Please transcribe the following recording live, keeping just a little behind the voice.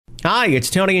Hi, it's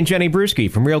Tony and Jenny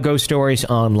Brewski from Real Ghost Stories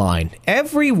Online.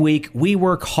 Every week, we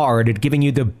work hard at giving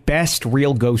you the best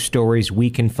real ghost stories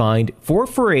we can find for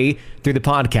free through the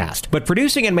podcast. But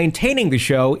producing and maintaining the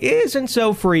show isn't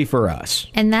so free for us.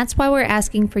 And that's why we're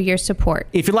asking for your support.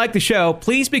 If you like the show,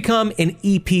 please become an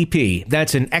EPP.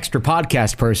 That's an extra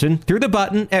podcast person through the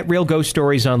button at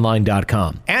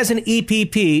realghoststoriesonline.com. As an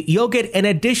EPP, you'll get an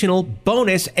additional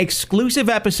bonus exclusive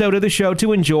episode of the show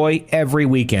to enjoy every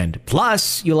weekend.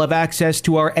 Plus, you'll have access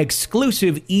to our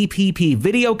exclusive EPP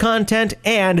video content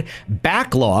and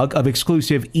backlog of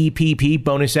exclusive EPP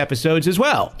bonus episodes as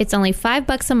well. It's only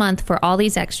 $5 a month for all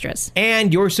these extras.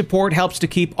 And your support helps to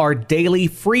keep our daily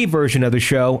free version of the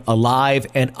show alive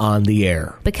and on the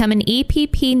air. Become an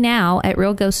EPP now at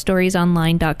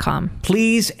realghoststoriesonline.com.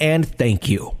 Please and thank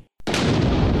you.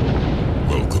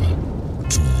 Welcome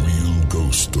to Real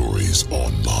Ghost Stories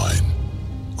Online.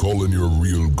 Call in your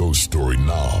real ghost story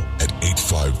now at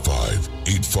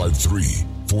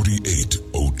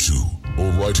 855-853-4802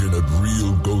 or write in at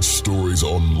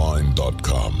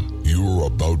realghoststoriesonline.com. You're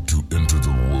about to enter the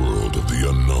world of the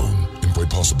unknown and quite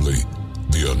possibly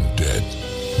the undead.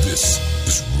 This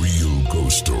is Real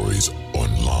Ghost Stories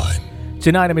Online.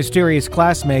 Tonight, a mysterious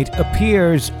classmate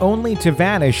appears only to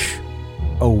vanish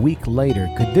a week later.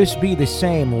 Could this be the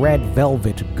same red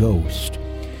velvet ghost?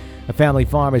 A family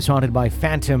farm is haunted by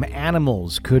phantom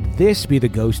animals. Could this be the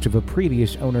ghost of a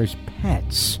previous owner's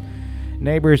pets?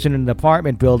 Neighbors in an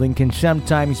apartment building can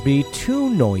sometimes be too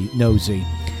nosy.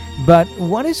 But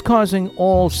what is causing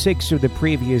all 6 of the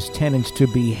previous tenants to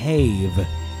behave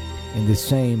in the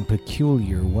same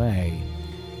peculiar way?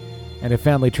 And a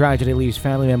family tragedy leaves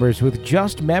family members with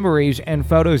just memories and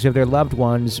photos of their loved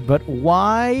ones. But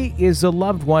why is the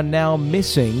loved one now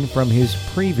missing from his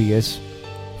previous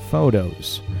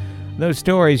photos? Those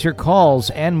stories, your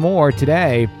calls, and more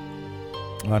today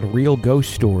on Real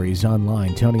Ghost Stories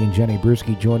Online. Tony and Jenny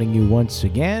Brewski joining you once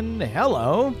again.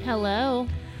 Hello. Hello.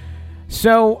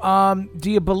 So, do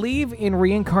you believe in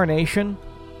reincarnation?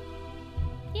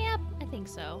 Yeah, I think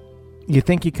so. You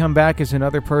think you come back as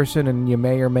another person and you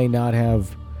may or may not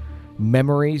have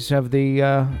memories of the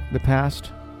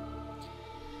past?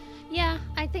 Yeah,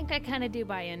 I think I kind of do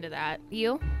buy into that.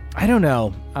 You? I don't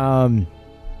know.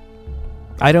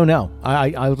 I don't know. I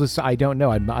don't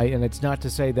know. And it's not to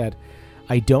say that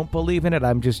I don't believe in it.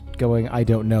 I'm just going, I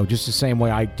don't know. Just the same way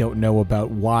I don't know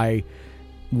about why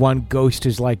one ghost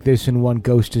is like this and one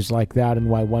ghost is like that and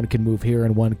why one can move here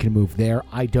and one can move there.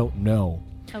 I don't know.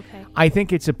 Okay. I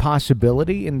think it's a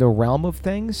possibility in the realm of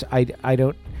things. I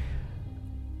think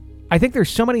there's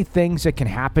so many things that can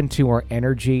happen to our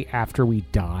energy after we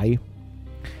die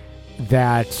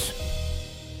that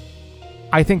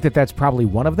I think that that's probably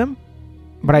one of them.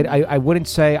 But I wouldn't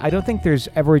say, I don't think there's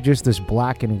ever just this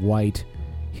black and white,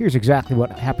 here's exactly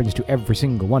what happens to every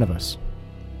single one of us.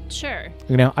 Sure.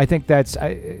 You know, I think that's,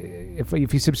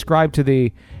 if you subscribe to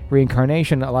the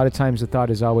reincarnation, a lot of times the thought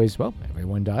is always, well,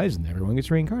 everyone dies and everyone gets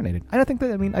reincarnated. I don't think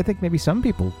that, I think maybe some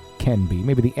people can be.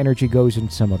 Maybe the energy goes in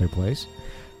some other place.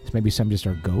 So maybe some just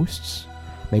are ghosts.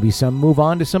 Maybe some move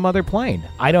on to some other plane.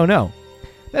 I don't know.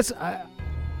 That's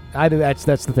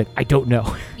the thing. I don't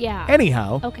know. Yeah.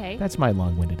 Anyhow. Okay. That's my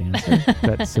long-winded answer.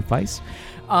 That suffice.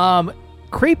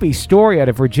 Creepy story out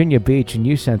of Virginia Beach, and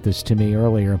you sent this to me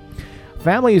earlier.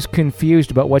 Family is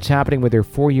confused about what's happening with their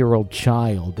 4-year-old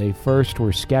child. They first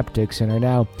were skeptics and are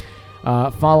now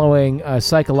following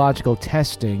psychological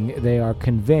testing. They are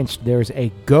convinced there's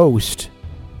a ghost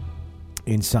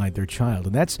inside their child.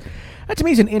 And that to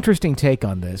me is an interesting take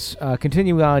on this.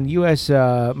 Continuing on, U.S.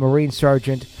 Marine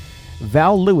Sergeant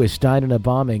Val Lewis died in a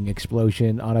bombing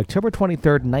explosion on October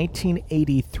 23rd,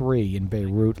 1983 in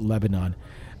Beirut, Lebanon.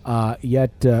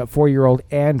 Yet 4-year-old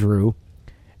Andrew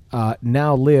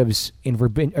now lives in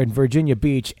Virginia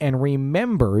Beach and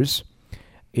remembers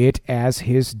it as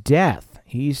his death.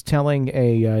 He's telling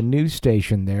a news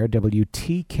station there,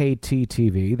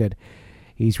 WTKT-TV, that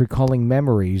he's recalling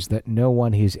memories that no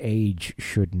one his age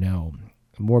should know.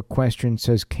 More questions,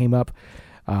 came up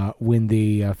when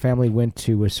the family went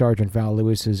to Sergeant Val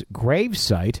Lewis's grave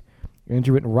site.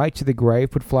 Andrew went right to the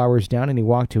grave, put flowers down, and he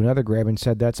walked to another grave and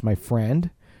said, "That's my friend,"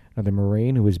 another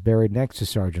Marine who was buried next to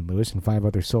Sergeant Lewis and 5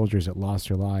 other soldiers that lost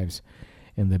their lives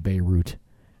in the Beirut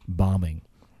bombing.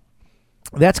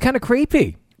 That's kind of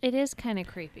creepy. It is kind of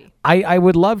creepy. I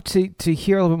would love to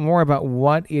hear a little bit more about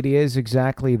what it is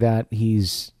exactly that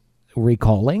he's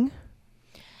recalling.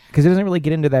 Because it doesn't really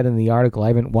get into that in the article. I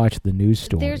haven't watched the news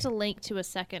story. There's a link to a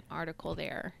second article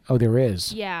there. Oh, there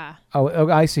is? Yeah. Oh,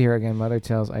 I see here again. Mother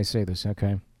tells, I say this.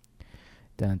 Okay.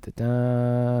 Dun, dun,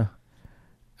 dun.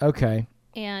 Okay.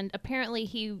 And apparently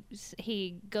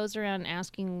he goes around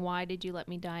asking, why did you let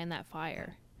me die in that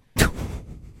fire?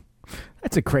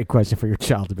 That's a great question for your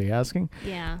child to be asking.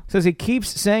 Yeah. Says he keeps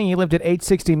saying he lived at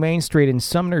 860 Main Street in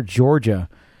Sumner, Georgia.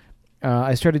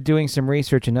 I started doing some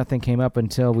research and nothing came up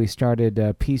until we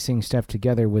started piecing stuff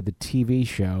together with the TV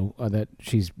show that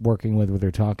she's working with her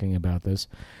talking about this.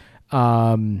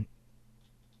 They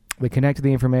connected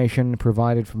the information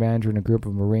provided from Andrew and a group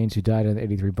of Marines who died in the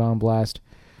 83 bomb blast.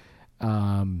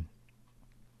 So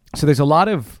there's a lot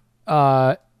of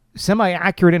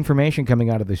semi-accurate information coming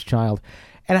out of this child.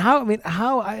 And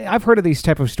I've heard of these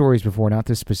type of stories before, not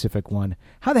this specific one.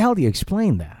 How the hell do you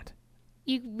explain that?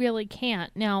 You really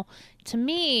can't. Now, to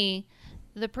me,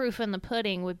 the proof in the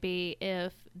pudding would be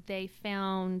if they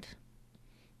found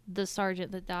the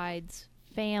sergeant that died's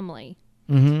family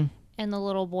and the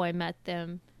little boy met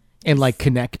them. And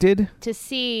connected? To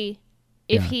see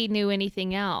if he knew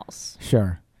anything else.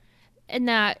 Sure. And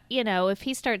that, if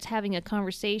he starts having a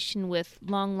conversation with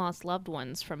long-lost loved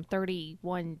ones from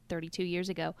 31, 32 years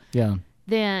ago,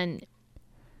 then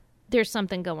there's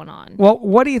something going on. Well,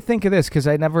 what do you think of this? Because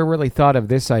I never really thought of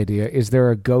this idea. Is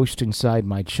there a ghost inside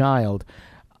my child?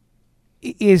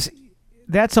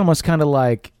 That's almost kind of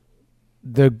like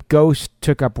the ghost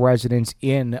took up residence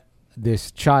in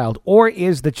this child, or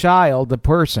is the child the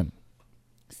person?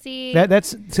 See,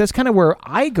 that's kind of where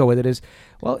I go with it is,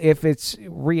 well, if it's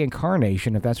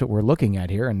reincarnation, if that's what we're looking at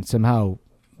here, and somehow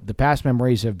the past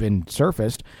memories have been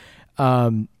surfaced,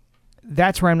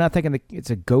 that's where I'm not thinking that it's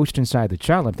a ghost inside the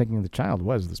child. I'm thinking the child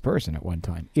was this person at one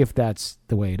time, if that's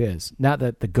the way it is. Not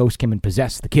that the ghost came and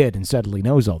possessed the kid and suddenly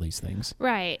knows all these things.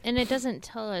 Right, and it doesn't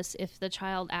tell us if the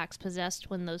child acts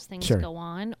possessed when those things go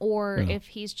on, or if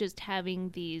he's just having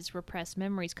these repressed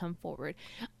memories come forward.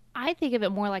 I think of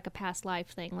it more like a past life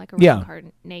thing, like a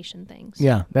reincarnation thing. So.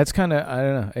 Yeah, that's kind of, I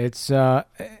don't know. It's,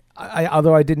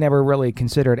 although I did never really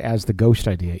consider it as the ghost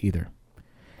idea either.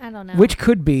 I don't know. Which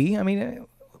could be,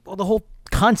 well, the whole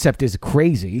concept is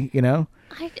crazy, I don't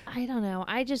know.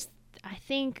 I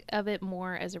think of it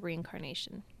more as a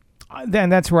reincarnation. Then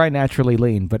that's where I naturally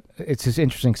lean, but it's just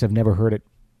interesting because I've never heard it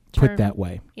put that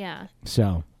way. Yeah.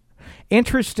 So,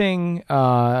 interesting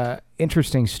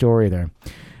story there.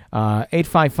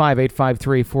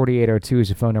 855-853-4802 is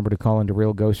the phone number to call into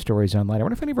Real Ghost Stories Online. I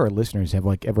wonder if any of our listeners have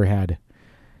ever had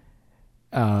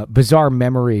bizarre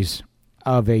memories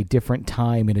of a different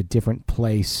time in a different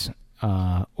place,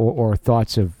 or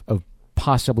thoughts of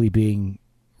possibly being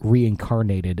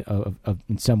reincarnated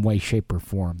in some way, shape, or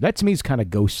form. That to me is kind of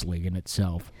ghostly in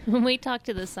itself. When we talked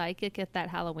to the psychic at that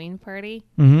Halloween party,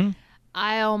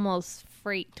 I almost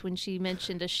freaked when she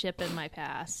mentioned a ship in my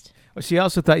past. Well, she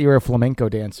also thought you were a flamenco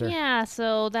dancer. Yeah,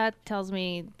 so that tells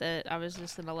me that I was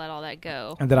just going to let all that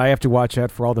go. And that I have to watch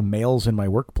out for all the males in my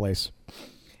workplace,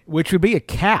 which would be a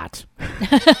cat.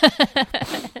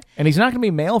 And he's not going to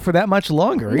be male for that much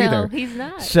longer either. No, he's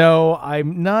not. So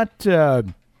I'm not...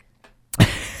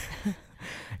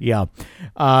 Yeah.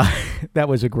 That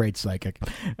was a great psychic.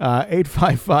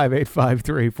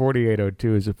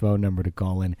 855-853-4802 is the phone number to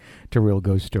call in to Real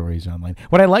Ghost Stories Online.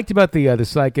 What I liked about the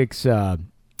psychics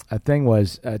thing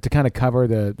was to kind of cover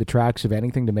the tracks of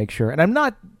anything to make sure. And I'm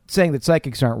not saying that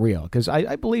psychics aren't real, because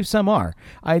I believe some are.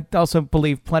 I also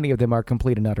believe plenty of them are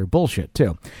complete and utter bullshit,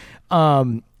 too.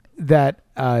 That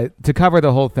to cover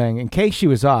the whole thing, in case she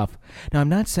was off. Now, I'm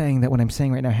not saying that what I'm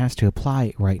saying right now has to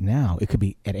apply right now. It could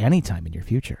be at any time in your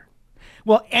future.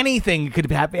 Well, anything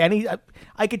could happen.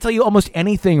 I could tell you almost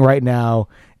anything right now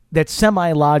that's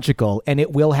semi-logical, and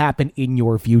it will happen in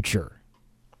your future.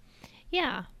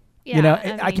 Yeah.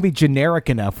 Yeah, I can be generic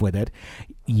enough with it.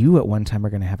 You at one time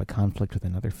are going to have a conflict with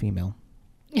another female.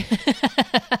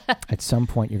 At some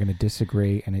point, you're going to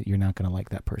disagree, and you're not going to like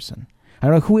that person. I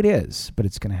don't know who it is, but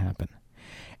it's going to happen.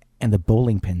 And the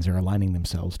bowling pins are aligning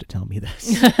themselves to tell me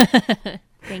this.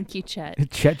 Thank you,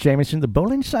 Chet. Chet Jamison, the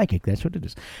bowling psychic. That's what it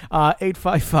is.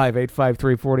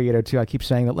 855-853-4802. I keep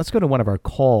saying that. Let's go to one of our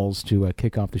calls to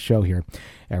kick off the show here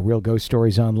at Real Ghost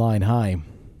Stories Online. Hi.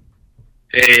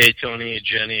 Hey, Tony,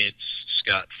 Jenny. It's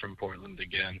Scott from Portland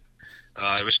again.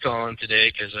 I was calling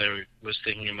today because I was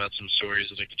thinking about some stories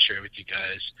that I could share with you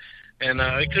guys. And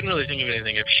I couldn't really think of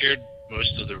anything. I've shared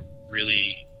most of the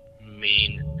really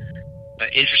main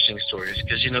interesting stories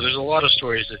because, there's a lot of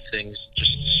stories of things,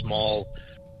 just small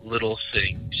little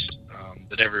things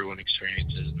that everyone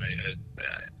experiences. And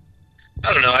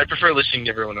I don't know. I prefer listening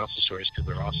to everyone else's stories because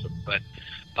they're awesome. But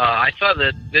I thought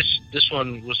that this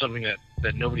one was something that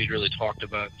nobody's really talked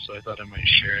about, so I thought I might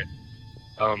share it.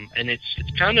 And it's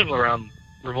kind of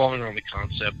revolving around the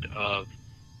concept of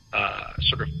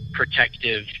sort of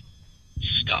protective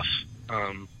stuff.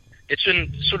 it's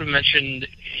been sort of mentioned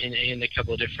in a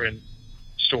couple of different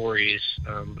stories,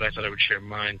 but I thought I would share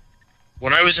mine.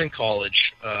 When I was in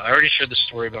college, I already shared the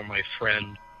story about my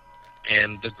friend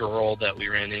and the girl that we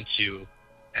ran into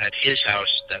at his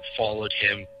house that followed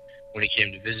him when he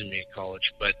came to visit me at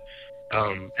college. But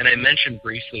and I mentioned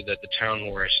briefly that the town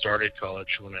where I started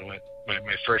college, when I went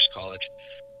my first college,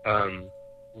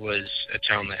 was a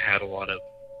town that had a lot of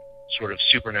sort of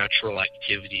supernatural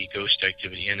activity, ghost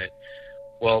activity in it.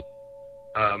 Well,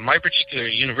 my particular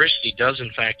university does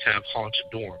in fact have haunted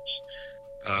dorms,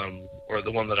 or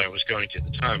the one that I was going to at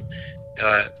the time.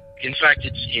 In fact,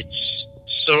 it's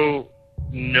so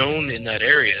known in that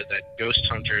area that ghost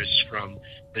hunters from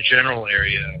the general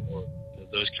area or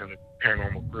those kind of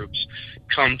paranormal groups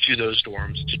come to those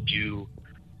dorms to do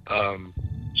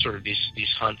sort of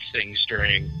these hunt things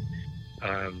during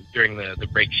the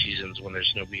break seasons when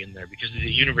there's nobody in there, because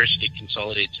the university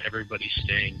consolidates everybody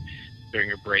staying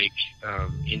during a break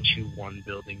into one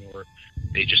building, or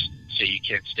they just say you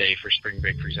can't stay for spring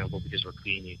break, for example, because we're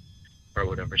cleaning or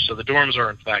whatever. So the dorms are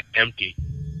in fact empty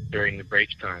during the break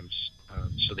times,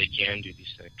 so they can do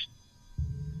these things.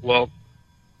 Well,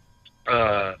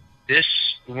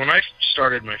 when I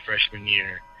started my freshman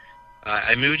year,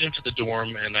 I moved into the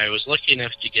dorm, and I was lucky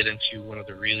enough to get into one of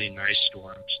the really nice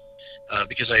dorms,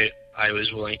 because I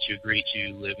was willing to agree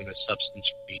to live in a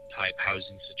substance-free type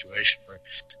housing situation where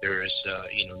there is,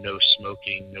 no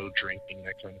smoking, no drinking,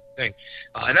 that kind of thing.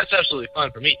 And that's absolutely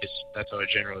fine for me, because that's how I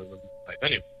generally live my life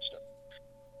anyway. So,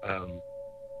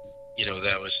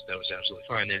 that was absolutely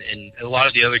fine. And a lot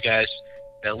of the other guys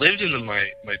that lived in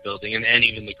my building, and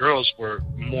even the girls, were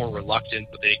more reluctant,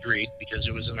 but they agreed because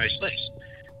it was a nice place.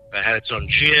 It had its own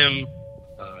gym,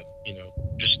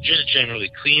 just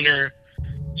generally cleaner.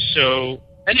 So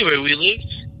anyway, we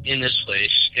lived in this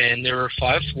place, and there were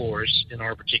 5 floors in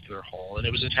our particular hall, and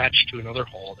it was attached to another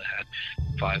hall that had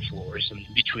 5 floors, and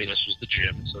between us was the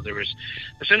gym. So there was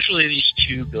essentially these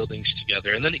 2 buildings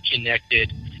together, and then it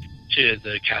connected to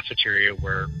the cafeteria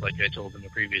where, like I told in the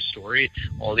previous story,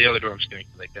 all the other dorms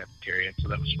connected to the cafeteria, and so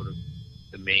that was sort of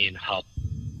the main hub.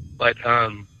 But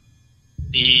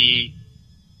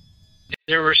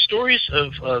there were stories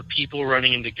of people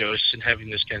running into ghosts and having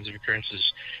those kinds of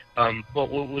occurrences. But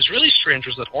what was really strange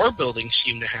was that our building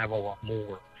seemed to have a lot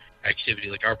more activity.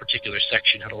 Like, our particular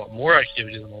section had a lot more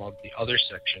activity than a lot of the other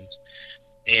sections.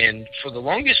 And for the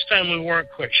longest time, we weren't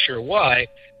quite sure why.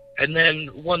 And then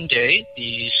one day,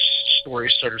 these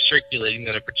stories started circulating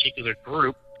that a particular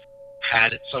group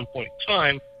had, at some point in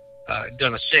time,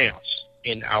 done a seance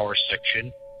in our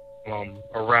section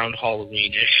around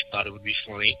Halloween-ish. Thought it would be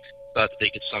funny. Thought they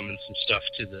could summon some stuff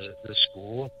to the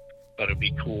school. Thought it would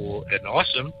be cool and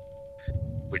awesome,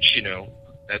 which,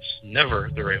 that's never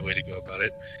the right way to go about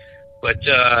it. But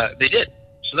they did.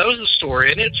 So that was the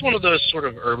story, and it's one of those sort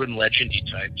of urban legendy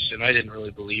types, and I didn't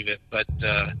really believe it. But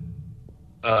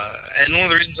and one of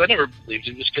the reasons I never believed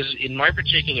it was because in my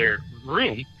particular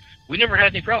room, we never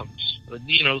had any problems.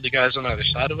 The guys on either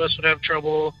side of us would have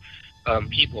trouble.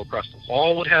 People across the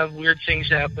hall would have weird things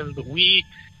happen, but me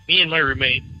and my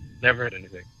roommate never had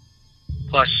anything.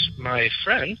 Plus, my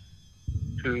friend,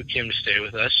 who came to stay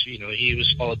with us, he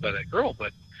was followed by that girl,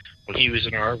 but when he was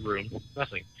in our room,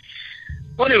 nothing.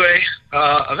 Well, anyway,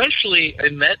 eventually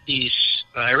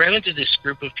I ran into this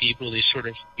group of people, these sort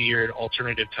of weird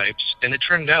alternative types, and it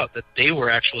turned out that they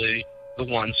were actually the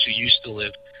ones who used to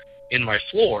live in my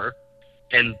floor,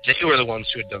 and they were the ones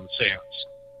who had done the seance.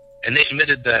 And they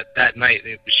admitted that night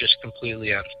it was just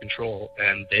completely out of control,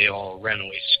 and they all ran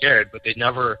away scared, but they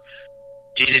never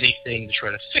did anything to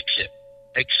try to fix it,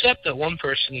 except that one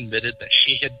person admitted that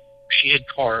she had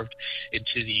carved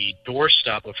into the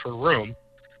doorstop of her room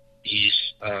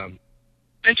these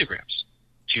pentagrams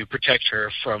to protect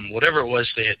her from whatever it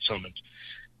was they had summoned.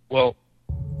 Well,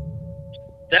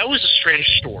 that was a strange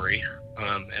story,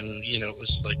 and it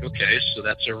was like, okay, so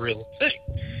that's a real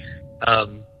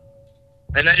thing.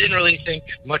 And I didn't really think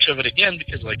much of it again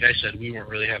because, like I said, we weren't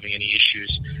really having any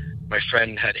issues. My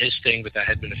friend had his thing, but that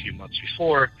had been a few months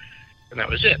before, and that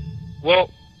was it. Well,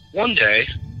 one day,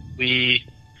 we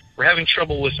were having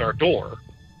trouble with our door.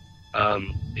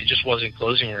 It just wasn't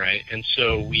closing right, and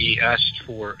so we asked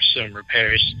for some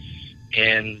repairs,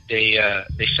 and they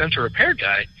sent a repair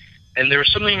guy, and there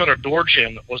was something about our door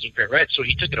jamb that wasn't quite right, so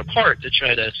he took it apart to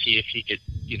try to see if he could,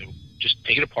 just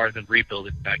take it apart and then rebuild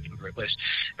it back in the right place.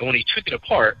 And when he took it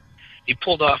apart, he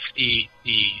pulled off the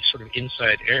sort of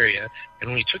inside area, and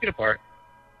when he took it apart,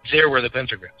 there were the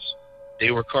pentagrams.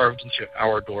 They were carved into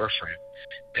our door frame.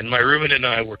 And my roommate and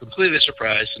I were completely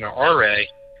surprised, and our RA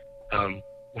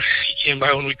he came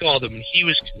by when we called him, and he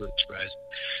was completely surprised.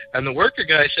 And the worker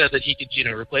guy said that he could,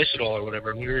 replace it all or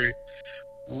whatever. And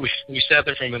we sat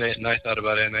there for a minute, and I thought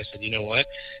about it, and I said, you know what?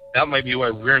 That might be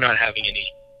why we're not having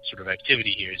any sort of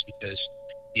activity here, is because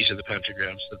these are the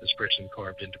pentagrams that this person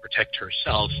carved in to protect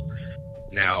herself.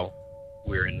 Now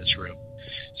we're in this room.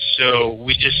 So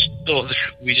we just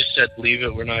said, leave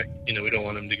it. We're not, we don't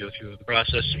want him to go through the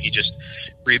process. So he just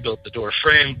rebuilt the door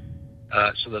frame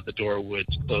so that the door would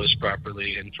close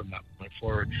properly. And from that point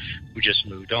forward, we just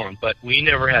moved on. But we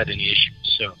never had any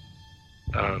issues. So,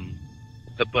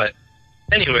 but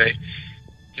anyway,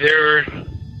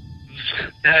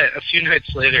 a few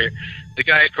nights later, the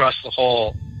guy across the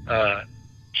hall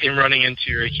came running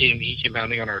into, or he came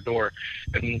pounding on our door,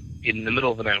 and in the middle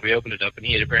of the night we opened it up, and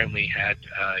he had apparently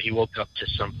he woke up to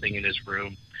something in his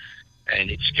room,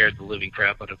 and it scared the living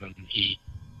crap out of him. He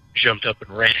jumped up and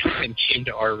ran and came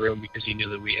to our room because he knew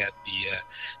that we had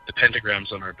the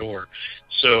pentagrams on our door.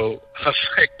 So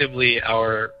effectively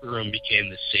our room became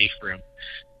the safe room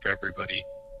for everybody,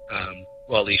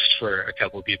 well, at least for a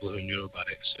couple of people who knew about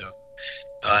it. So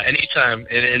anytime,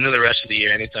 and then the rest of the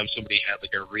year, anytime somebody had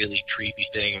like a really creepy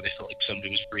thing, or they felt like somebody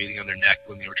was breathing on their neck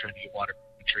when they were trying to get water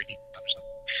from drinking or something,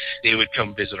 they would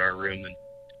come visit our room and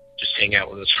just hang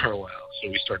out with us for a while. So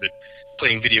we started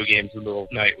playing video games in the middle of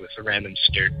the night with random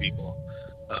scared people.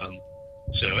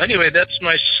 So anyway, that's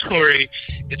my story.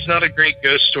 It's not a great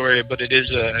ghost story, but it is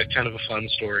a kind of a fun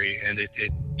story, and it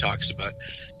talks about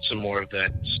some more of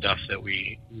that stuff that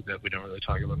we don't really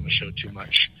talk about in the show too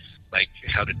much, like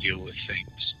how to deal with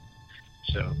things.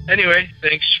 So anyway,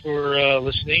 thanks for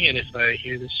listening, and if I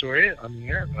hear this story on the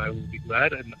air, I will be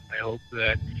glad, and I hope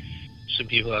that some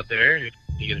people out there, if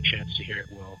you get a chance to hear it,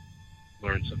 will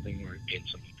learn something or gain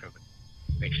something from it.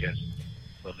 Thanks, guys.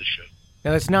 Love the show.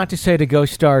 Now, that's not to say to go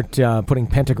start putting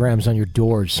pentagrams on your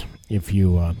doors if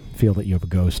you feel that you have a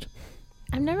ghost.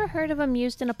 I've never heard of them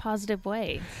used in a positive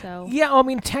way. So yeah, I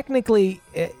mean, technically,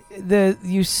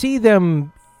 you see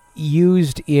them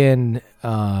used in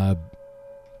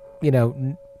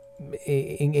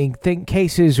in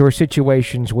cases or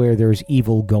situations where there's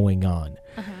evil going on.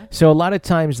 Uh-huh. So a lot of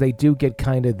times they do get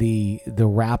kind of the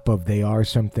rap of they are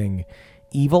something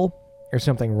evil or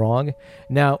something wrong.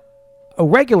 Now, a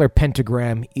regular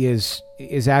pentagram is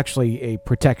actually a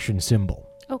protection symbol.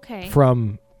 Okay.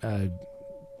 From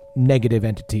negative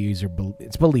entities, or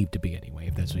it's believed to be anyway,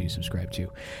 if that's what you subscribe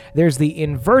to. There's the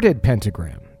inverted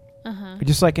pentagram,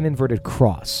 just like an inverted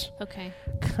cross. Okay.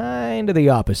 Kind of the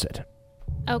opposite.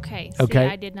 Okay. See,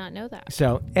 I did not know that.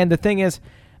 So, and the thing is,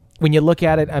 when you look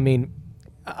at it, I mean,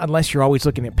 unless you're always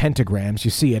looking at pentagrams,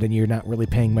 you see it and you're not really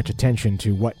paying much attention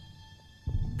to what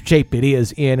shape it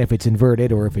is in, if it's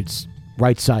inverted or if it's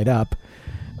right side up,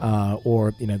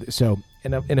 or so.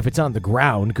 And if it's on the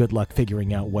ground, good luck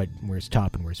figuring out where's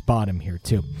top and where's bottom here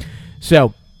too.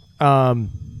 So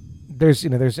there's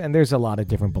a lot of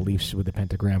different beliefs with the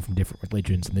pentagram from different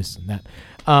religions and this and that.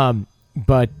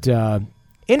 But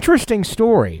interesting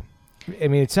story. I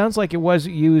mean, it sounds like it was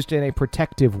used in a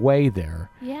protective way there.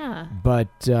 Yeah.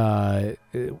 But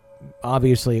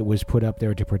obviously, it was put up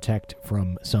there to protect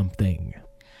from something.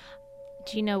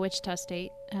 Do you know Wichita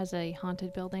State has a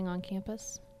haunted building on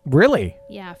campus? Really?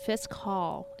 Yeah, Fisk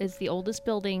Hall is the oldest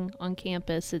building on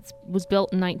campus. It was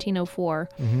built in 1904.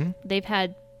 Mm-hmm. They've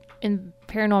had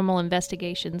paranormal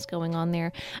investigations going on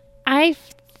there. I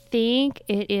think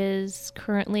it is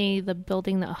currently the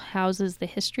building that houses the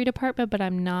history department, but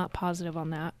I'm not positive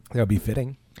on that. That would be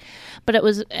fitting. But it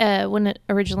was, when it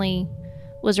originally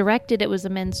was erected, it was a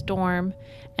men's dorm,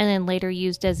 and then later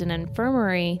used as an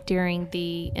infirmary during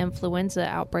the influenza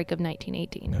outbreak of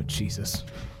 1918. Oh, Jesus.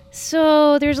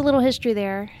 So there's a little history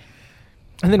there.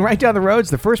 And then right down the road's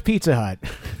the first Pizza Hut.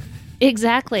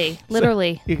 Exactly.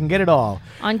 Literally. So you can get it all.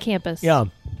 On campus. Yeah.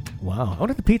 Wow. I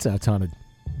wonder if the Pizza Hut's haunted.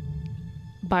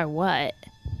 By what?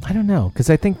 I don't know, because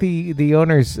I think the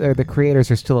owners, the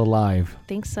creators are still alive.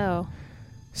 Think so.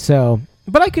 So,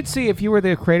 but I could see if you were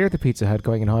the creator of the Pizza Hut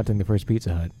going and haunting the first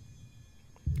Pizza Hut.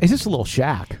 It's just a little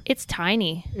shack. It's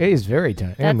tiny. It is very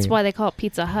tiny. That's why they call it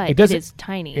Pizza Hut. It is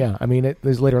tiny. Yeah, I mean,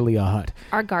 there's literally a hut.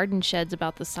 Our garden shed's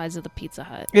about the size of the Pizza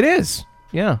Hut. It is,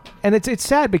 yeah. And it's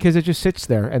sad because it just sits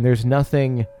there and there's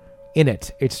nothing in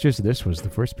it. It's just, this was the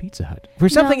first Pizza Hut. For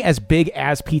something as big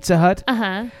as Pizza Hut,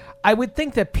 I would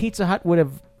think that Pizza Hut would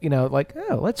have,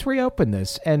 let's reopen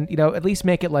this and, at least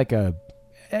make it like not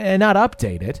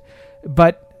update it,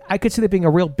 but I could see that being a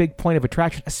real big point of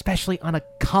attraction, especially on a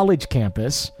college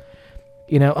campus.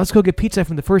 Let's go get pizza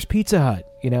from the first Pizza Hut.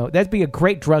 That'd be a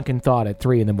great drunken thought at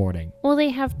 3 a.m. Well, they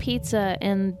have pizza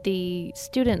in the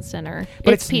student center.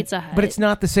 It's Pizza Hut. But it's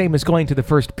not the same as going to the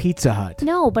first Pizza Hut.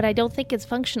 No, but I don't think it's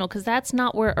functional because that's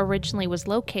not where it originally was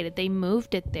located. They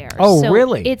moved it there. Oh, so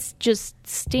really? It's just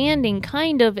standing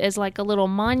kind of as like a little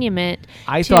monument.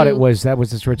 I thought that was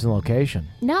its original location.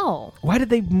 No. Why did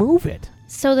they move it?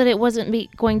 So that it wasn't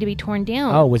going to be torn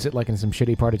down. Oh, was it like in some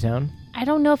shitty part of town? I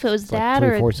don't know if it was that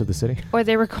like 3/4 of the city, or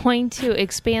they were going to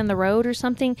expand the road or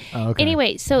something. Oh, okay.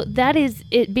 Anyway, so that is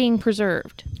it being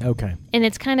preserved. Okay. And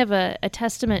it's kind of a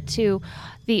testament to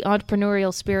the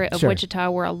entrepreneurial spirit of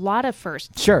Wichita, where a lot of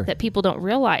firsts that people don't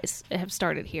realize have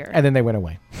started here. And then they went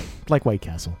away, like White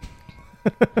Castle.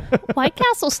 White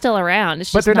Castle's still around.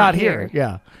 It's just but they're not here.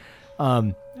 Yeah. I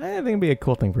think it'd be a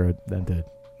cool thing for them to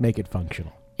make it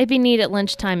functional. It'd be neat at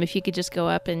lunchtime if you could just go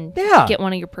up and get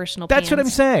one of your personal pans. That's what I'm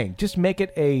saying. Just make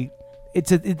it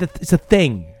it's a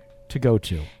thing to go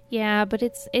to. Yeah, but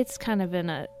it's kind of in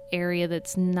an area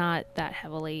that's not that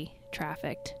heavily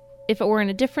trafficked. If it were in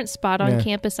a different spot on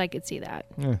campus, I could see that.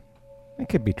 Yeah. It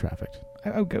could be trafficked.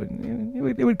 I would go,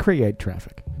 it would create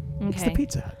traffic. Okay. It's the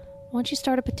Pizza Hut. Why don't you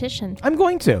start a petition? I'm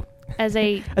going to. As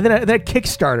a and then a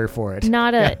Kickstarter for it.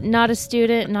 Not a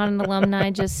student, not an alumni,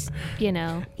 just,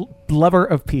 lover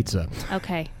of pizza.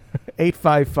 Okay.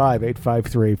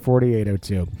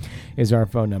 855-853-4802 is our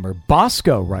phone number.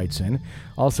 Bosco writes in.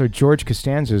 Also, George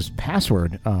Costanza's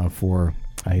password for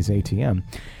his ATM.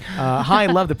 Hi,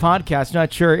 love the podcast.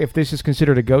 Not sure if this is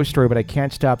considered a ghost story, but I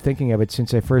can't stop thinking of it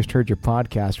since I first heard your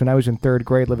podcast. When I was in 3rd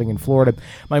grade living in Florida,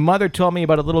 my mother told me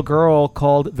about a little girl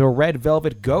called the Red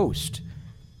Velvet Ghost.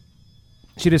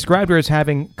 She described her as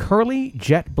having curly,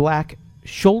 jet black,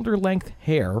 shoulder-length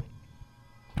hair,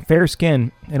 fair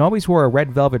skin, and always wore a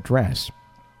red velvet dress.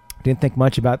 Didn't think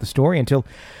much about the story until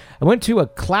I went to a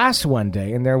class one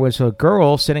day, and there was a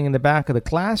girl sitting in the back of the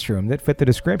classroom that fit the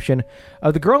description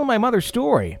of the girl in my mother's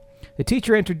story. The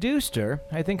teacher introduced her.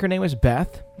 I think her name was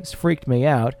Beth. This freaked me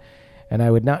out, and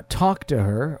I would not talk to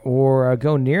her or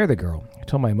go near the girl. I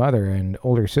told my mother and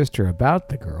older sister about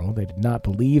the girl. They did not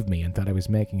believe me and thought I was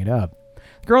making it up.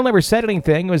 The girl never said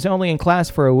anything, was only in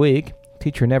class for a week. The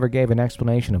teacher never gave an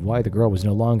explanation of why the girl was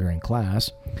no longer in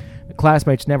class. The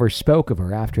classmates never spoke of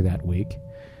her after that week. It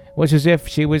was as if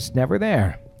she was never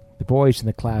there. The boys in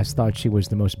the class thought she was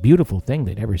the most beautiful thing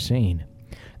they'd ever seen.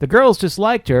 The girls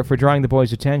disliked her for drawing the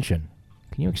boys' attention.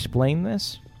 Can you explain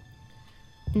this?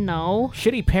 No.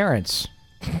 Shitty parents.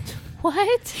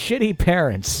 What? Shitty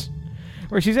parents.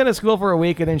 Where she's in a school for a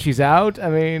week and then she's out. I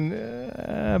mean,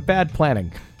 bad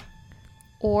planning.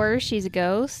 Or she's a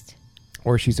ghost.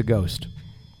 Or she's a ghost.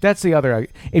 That's the other.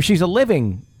 If she's a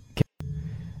living kid,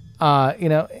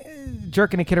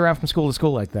 jerking a kid around from school to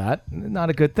school like that,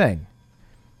 not a good thing.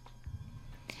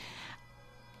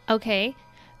 Okay.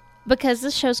 Because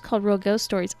this show's called Real Ghost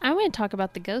Stories, I'm going to talk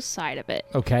about the ghost side of it.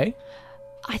 Okay.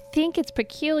 I think it's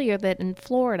peculiar that in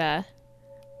Florida,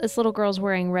 this little girl's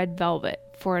wearing red velvet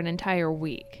for an entire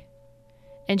week.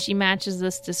 And she matches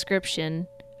this description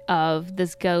of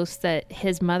this ghost that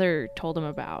his mother told him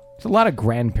about. There's a lot of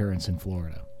grandparents in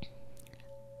Florida.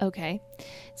 Okay.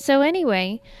 So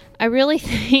anyway, I really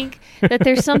think that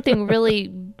there's something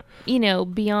really,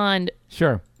 beyond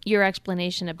your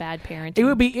explanation of bad parenting. It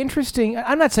would be interesting.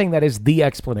 I'm not saying that is the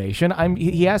explanation.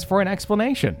 He asked for an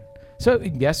explanation. So,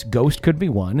 yes, ghost could be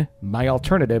one. My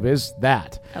alternative is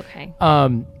that. Okay.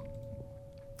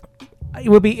 It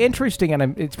would be interesting,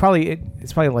 and it's probably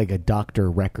like a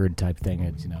doctor record type thing.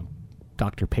 It's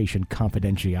doctor-patient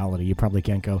confidentiality. You probably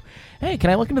can't go, hey, can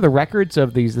I look into the records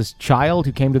of this child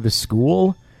who came to the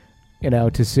school,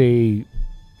 to see,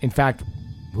 in fact,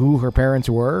 who her parents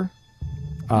were?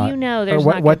 There's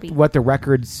not going to be. What the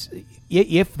records,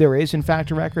 if there is in fact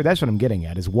a record, that's what I'm getting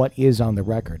at, is what is on the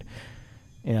record.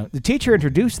 The teacher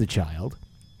introduced the child,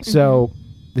 so. Mm-hmm.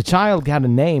 The child got a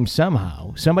name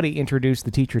somehow. Somebody introduced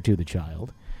the teacher to the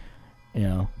child.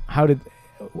 How did...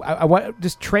 I want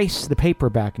just trace the paper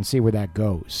back and see where that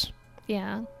goes.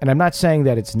 Yeah. And I'm not saying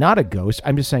that it's not a ghost.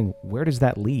 I'm just saying, where does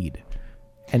that lead?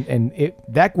 And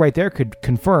that right there could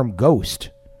confirm ghost.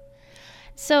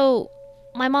 So,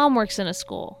 my mom works in a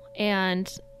school,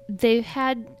 and they've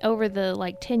had, over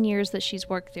the 10 years that she's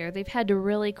worked there, they've had to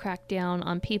really crack down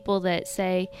on people that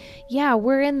say, yeah,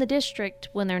 we're in the district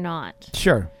when they're not.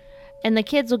 Sure. And the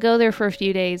kids will go there for a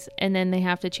few days, and then they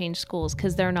have to change schools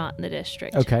because they're not in the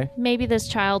district. Okay. Maybe this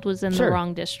child was in the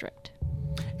wrong district.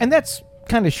 And that's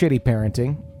kind of shitty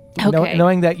parenting. Okay.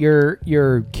 Knowing that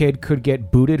your kid could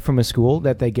get booted from a school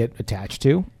that they get attached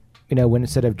to, when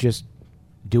instead of just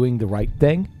doing the right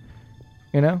thing,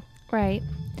 Right.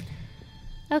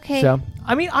 Okay. So,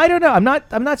 I mean, I don't know. I'm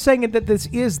not saying that this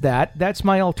is that. That's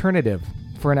my alternative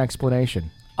for an explanation.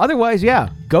 Otherwise, yeah,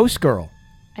 Ghost Girl.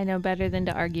 I know better than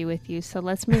to argue with you, so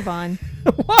let's move on.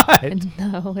 What?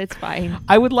 No, it's fine.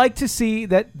 I would like to see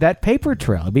that paper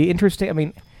trail. It'd be interesting. I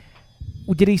mean,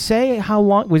 did he say how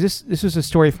long was this? This was a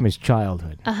story from his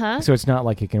childhood. So it's not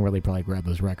like he can really probably grab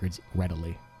those records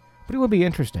readily. But it would be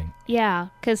interesting. Yeah,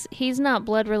 because he's not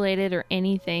blood related or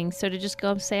anything. So to just go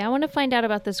up and say, I want to find out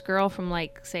about this girl from,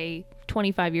 like, say,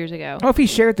 25 years ago. Oh, if he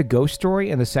shared the ghost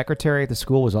story and the secretary at the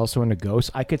school was also into ghosts,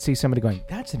 I could see somebody going,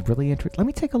 that's really interesting. Let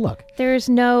me take a look. There's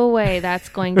no way that's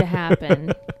going to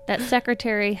happen. That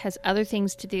secretary has other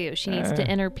things to do. She needs to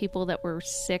enter people that were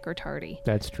sick or tardy.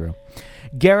 That's true.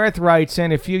 Gareth writes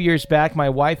in, a few years back, my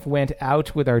wife went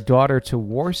out with our daughter to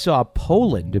Warsaw,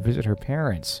 Poland to visit her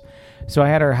parents. So I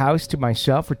had our house to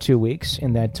myself for 2 weeks.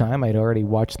 In that time, I'd already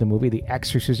watched the movie The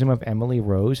Exorcism of Emily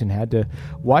Rose and had to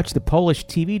watch the Polish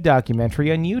TV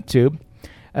documentary on YouTube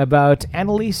about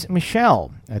Anneliese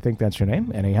Michel. I think that's her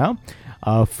name, anyhow.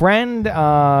 A friend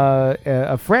I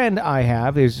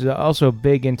have is also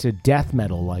big into death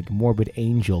metal, like Morbid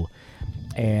Angel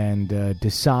and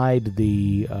Decide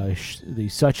the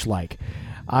such like.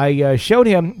 I showed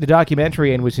him the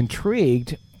documentary and was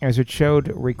intrigued as it showed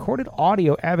recorded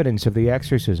audio evidence of the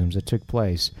exorcisms that took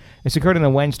place. This occurred on a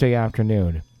Wednesday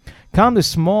afternoon. Come the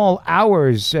small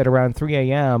hours at around 3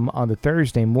 a.m. on the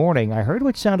Thursday morning, I heard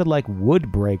what sounded like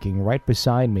wood breaking right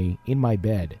beside me in my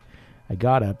bed. I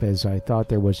got up as I thought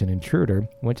there was an intruder,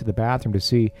 went to the bathroom to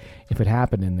see if it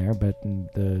happened in there, but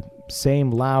the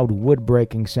same loud wood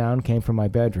breaking sound came from my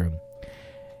bedroom.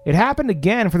 It happened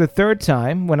again for the third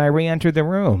time when I re-entered the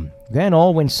room. Then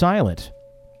all went silent.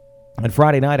 On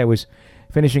Friday night, I was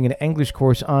finishing an English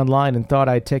course online and thought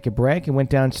I'd take a break and went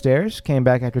downstairs, came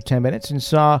back after 10 minutes and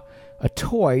saw a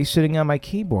toy sitting on my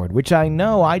keyboard, which I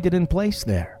know I didn't place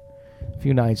there. A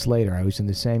few nights later, I was in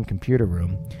the same computer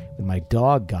room when my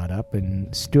dog got up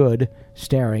and stood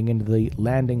staring into the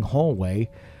landing hallway,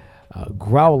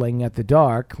 growling at the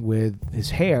dark with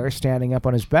his hair standing up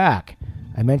on his back.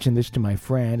 I mentioned this to my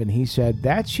friend, and he said,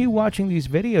 "That's you watching these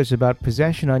videos about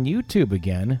possession on YouTube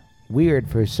again." Weird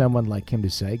for someone like him to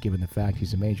say, given the fact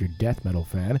he's a major death metal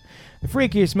fan. The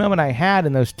freakiest moment I had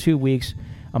in those 2 weeks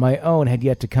on my own had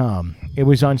yet to come. It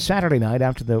was on Saturday night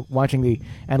after watching the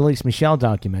Anneliese Michel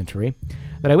documentary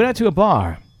that I went out to a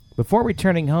bar. Before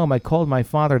returning home, I called my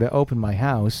father to open my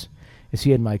house, as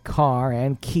he had my car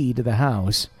and key to the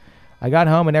house. I got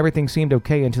home and everything seemed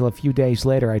okay until a few days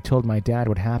later I told my dad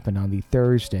what happened on the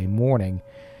Thursday morning.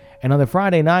 And on the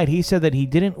Friday night, he said that he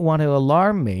didn't want to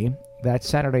alarm me that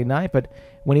Saturday night, but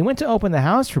when he went to open the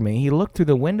house for me, he looked through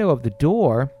the window of the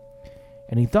door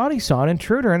and he thought he saw an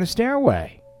intruder in the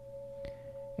stairway.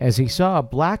 As he saw a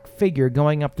black figure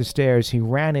going up the stairs, he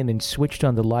ran in and switched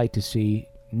on the light to see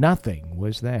nothing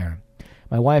was there.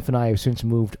 My wife and I have since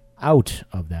moved out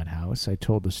of that house. I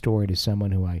told the story to someone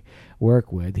who I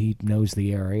work with. He knows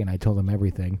the area, and I told him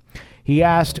everything. He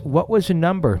asked what was the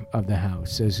number of the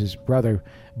house, as his brother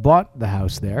bought the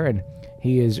house there, and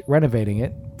he is renovating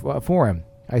it for him.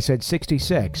 I said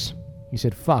 66. He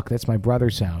said, "Fuck, that's my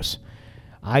brother's house."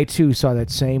 I, too, saw that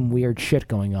same weird shit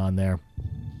going on there.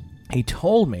 He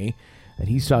told me that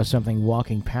he saw something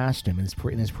walking past him in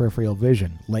his peripheral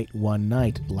vision late one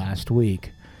night last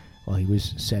week while he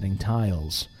was setting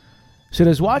tiles. So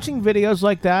does watching videos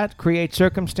like that create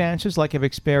circumstances like I've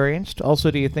experienced? Also,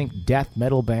 do you think death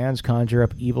metal bands conjure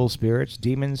up evil spirits,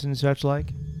 demons, and such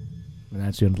like? And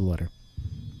that's the end of the letter.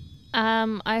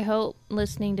 I hope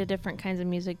listening to different kinds of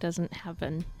music doesn't have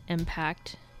an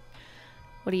impact.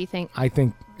 What do you think? I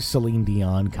think Celine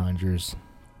Dion conjures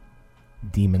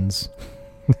demons.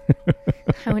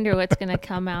 I wonder what's going to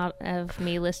come out of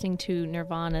me listening to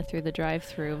Nirvana through the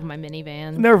drive-thru of my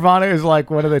minivan. Nirvana is like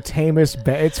one of the tamest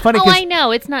bands. It's funny. Oh, I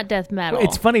know. It's not death metal.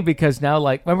 It's funny because now,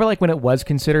 like, remember like when it was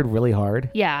considered really hard?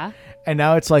 Yeah. And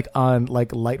now it's like on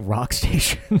like light rock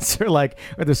stations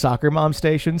or the soccer mom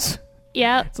stations.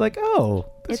 Yeah. It's like, oh,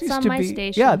 this it's used on to my be,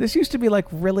 station. Yeah, this used to be like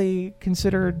really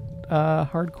considered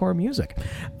hardcore music.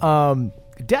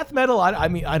 Death metal, I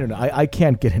mean, I don't know. I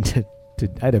can't get into.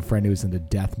 I had a friend who was into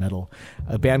death metal,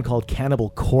 a band called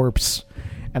Cannibal Corpse,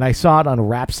 and I saw it on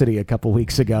Rhapsody a couple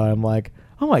weeks ago. And I'm like,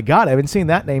 oh my god, I haven't seen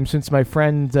that name since my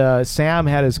friend Sam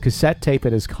had his cassette tape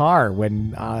in his car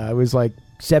when I was like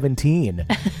 17,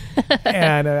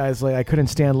 and I was like, I couldn't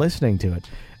stand listening to it.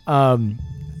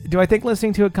 Do I think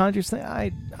listening to it conjures things?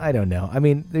 I don't know. I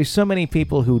mean, there's so many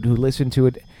people who listen to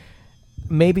it.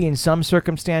 Maybe in some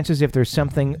circumstances, if there's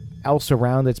something else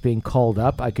around that's being called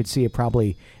up, I could see it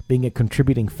probably being a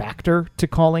contributing factor to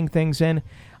calling things in.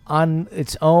 On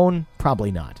its own,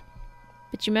 probably not.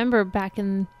 But you remember back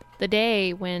in the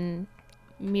day when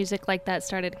music like that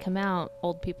started to come out,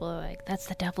 old people are like, that's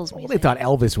the devil's music. Well, they thought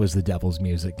Elvis was the devil's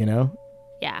music, you know?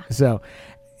 Yeah. So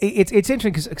it's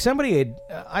interesting because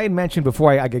I had mentioned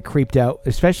before I get creeped out,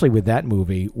 especially with that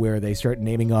movie where they start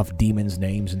naming off demons'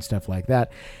 names and stuff like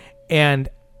that. And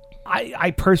I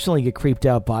personally get creeped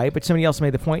out by it, but somebody else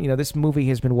made the point, this movie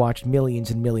has been watched millions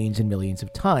and millions and millions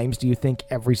of times. Do you think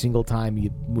every single time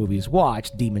a movie is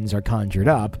watched, demons are conjured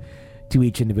up to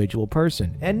each individual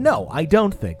person? And no, I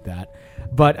don't think that.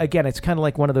 But again, it's kind of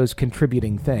like one of those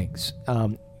contributing things.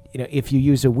 If you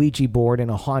use a Ouija board in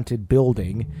a haunted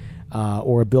building,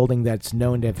 or a building that's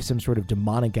known to have some sort of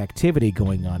demonic activity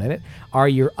going on in it, are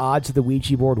your odds of the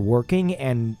Ouija board working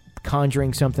and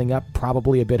conjuring something up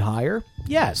probably a bit higher?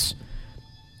 Yes.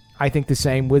 I think the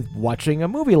same with watching a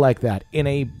movie like that in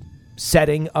a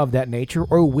setting of that nature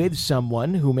or with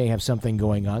someone who may have something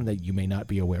going on that you may not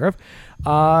be aware of,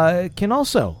 can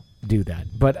also do that.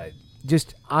 But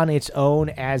just on its own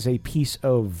as a piece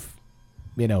of,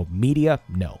 media,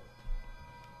 no.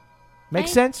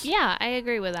 Makes sense? Yeah, I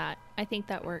agree with that. I think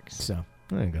that works. So,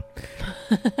 there you go.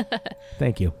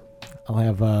 Thank you. I'll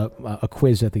have a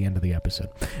quiz at the end of the episode.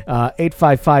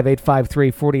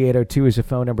 855-853-4802 is a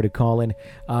phone number to call in.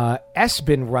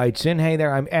 Espen writes in, hey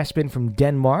there, I'm Espen from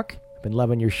Denmark. I've been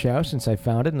loving your show since I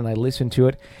found it, and I listen to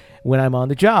it when I'm on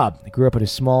the job. I grew up at a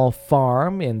small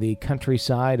farm in the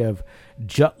countryside of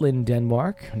Jutland,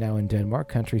 Denmark. Now in Denmark,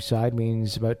 countryside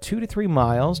means about 2 to 3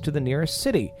 miles to the nearest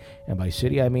city. And by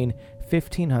city, I mean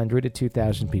 1,500 to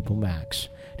 2,000 people max.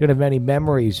 Don't have many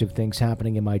memories of things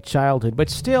happening in my childhood, but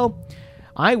still,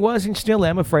 I was and still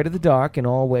am afraid of the dark and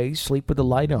always sleep with the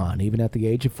light on, even at the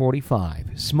age of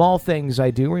 45. Small things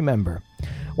I do remember.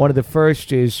 One of the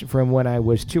first is from when I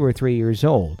was 2 or 3 years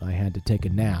old. I had to take a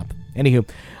nap. Anywho,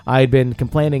 I had been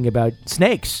complaining about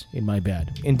snakes in my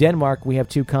bed. In Denmark, we have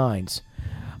 2 kinds.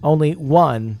 Only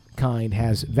one kind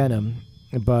has venom,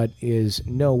 but is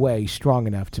no way strong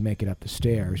enough to make it up the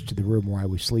stairs to the room where I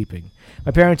was sleeping.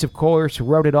 My parents, of course,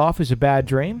 wrote it off as a bad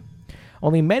dream.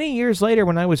 Only many years later,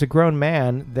 when I was a grown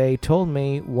man, they told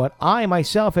me what I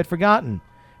myself had forgotten.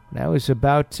 When I was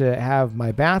about to have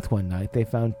my bath one night, they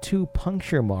found 2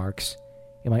 puncture marks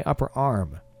in my upper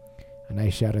arm. And I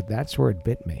shouted, "That's where it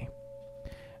bit me."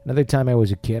 Another time I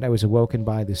was a kid, I was awoken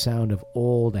by the sound of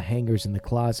old hangers in the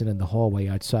closet in the hallway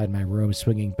outside my room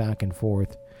swinging back and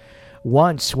forth.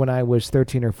 Once, when I was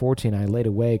 13 or 14, I laid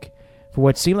awake for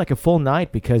what seemed like a full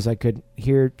night because I could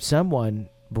hear someone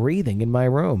breathing in my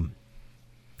room.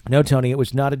 No, Tony, it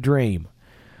was not a dream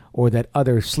or that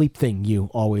other sleep thing you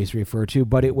always refer to,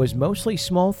 but it was mostly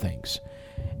small things.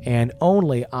 And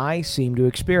only I seemed to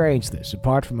experience this.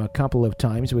 Apart from a couple of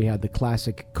times we had the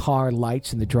classic car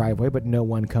lights in the driveway, but no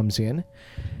one comes in.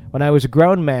 When I was a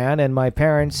grown man and my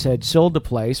parents had sold the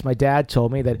place, my dad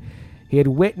told me that he had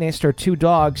witnessed our 2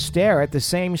 dogs stare at the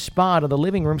same spot on the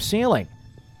living room ceiling.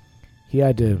 He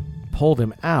had to pull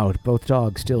them out, both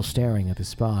dogs still staring at the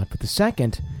spot. But the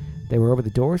second, they were over the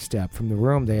doorstep from the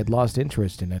room, they had lost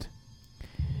interest in it.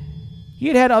 He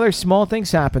had had other small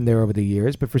things happen there over the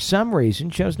years, but for some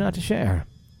reason chose not to share.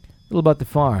 A little about the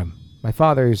farm. My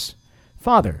father's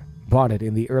father bought it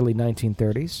in the early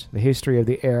 1930s. The history of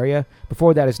the area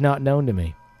before that is not known to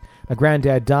me. My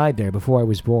granddad died there before I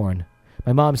was born.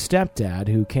 My mom's stepdad,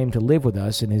 who came to live with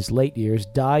us in his late years,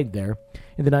 died there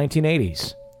in the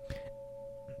 1980s.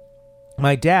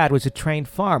 My dad was a trained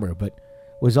farmer, but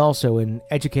was also an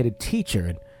educated teacher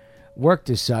and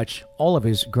worked as such all of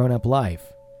his grown-up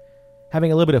life,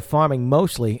 having a little bit of farming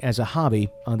mostly as a hobby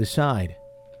on the side.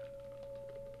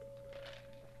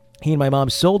 He and my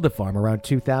mom sold the farm around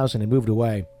 2000 and moved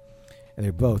away, and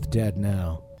they're both dead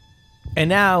now. And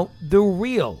now, the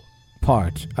real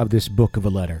part of this book of a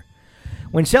letter.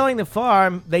 When selling the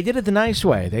farm, they did it the nice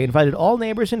way. They invited all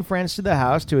neighbors and friends to the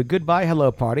house to a goodbye hello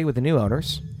party with the new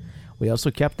owners. We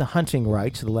also kept the hunting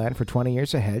rights to the land for 20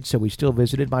 years ahead, so we still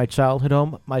visited my childhood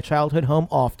home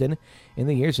often in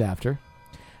the years after.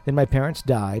 Then my parents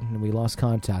died, and we lost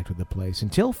contact with the place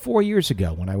until 4 years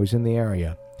ago when I was in the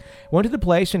area. Went to the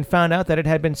place and found out that it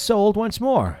had been sold once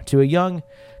more to a young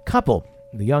couple.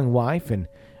 The young wife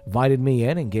invited me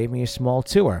in and gave me a small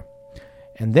tour.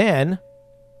 And then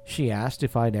she asked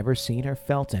if I'd ever seen or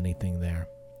felt anything there.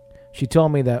 She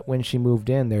told me that when she moved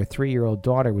in, their 3-year-old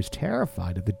daughter was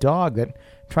terrified of the dog that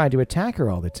tried to attack her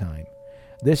all the time.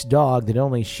 This dog that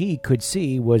only she could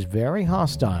see was very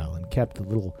hostile and kept the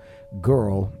little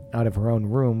girl out of her own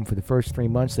room for the first 3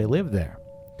 months they lived there.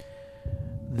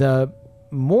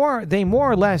 They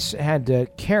more or less had to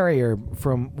carry her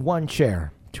from one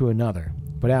chair to another.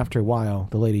 But after a while,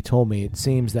 the lady told me, it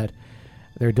seems that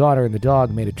Their daughter and the dog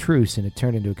made a truce, and it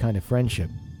turned into a kind of friendship.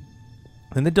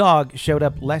 Then the dog showed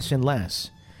up less and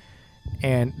less,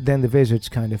 and then the visits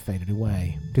kind of faded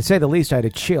away. To say the least, I had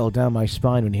a chill down my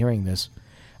spine when hearing this.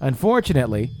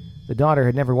 Unfortunately, the daughter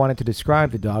had never wanted to describe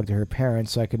the dog to her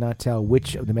parents, so I could not tell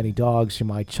which of the many dogs from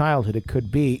my childhood it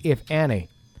could be, if any.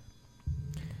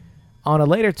 On a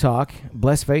later talk,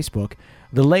 bless Facebook,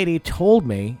 the lady told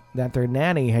me that their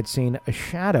nanny had seen a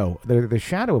shadow, the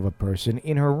shadow of a person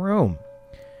in her room.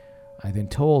 I then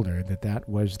told her that that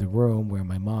was the room where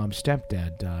my mom's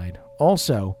stepdad died.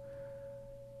 Also,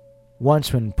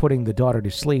 once when putting the daughter to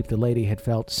sleep, the lady had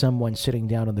felt someone sitting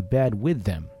down on the bed with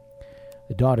them.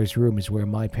 The daughter's room is where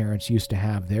my parents used to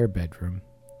have their bedroom.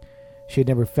 She had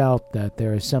never felt that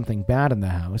there is something bad in the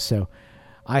house, so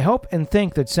I hope and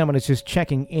think that someone is just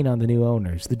checking in on the new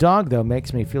owners. The dog, though,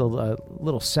 makes me feel a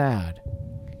little sad.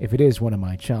 If it is one of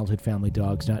my childhood family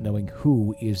dogs, not knowing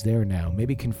who is there now,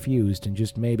 maybe confused, and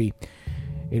just maybe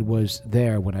it was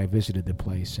there when I visited the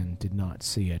place and did not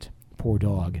see it. Poor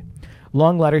dog.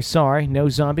 Long letter, sorry, no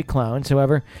zombie clowns.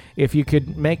 However, if you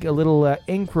could make a little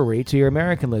inquiry to your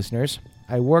American listeners,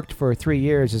 I worked for 3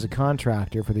 years as a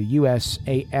contractor for the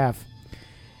USAF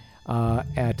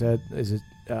at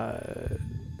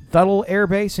Thule Air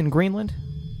Base in Greenland.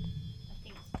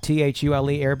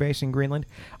 Thule Air Base in Greenland.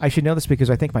 I should know this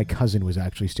because I think my cousin was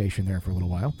actually stationed there for a little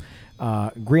while.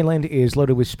 Greenland is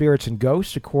loaded with spirits and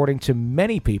ghosts, according to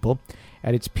many people.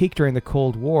 At its peak during the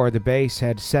Cold War, the base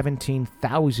had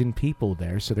 17,000 people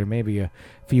there, so there may be a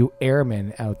few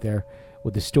airmen out there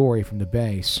with the story from the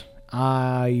base.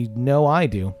 I know I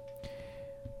do.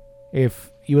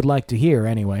 If you would like to hear,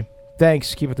 anyway.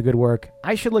 Thanks. Keep up the good work.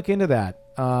 I should look into that,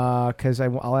 because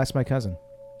I'll ask my cousin.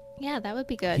 Yeah, that would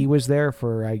be good. He was there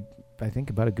for, I think,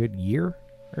 about a good year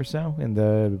or so in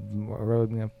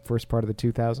the first part of the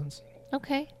 2000s.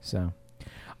 Okay. So,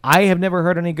 I have never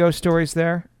heard any ghost stories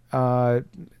there.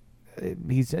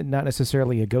 He's not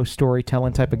necessarily a ghost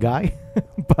storytelling type of guy,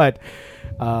 but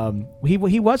he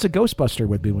was a Ghostbuster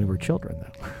with me when we were children,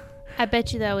 though. I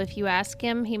bet you, though, if you ask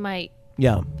him, he might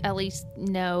at least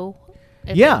know.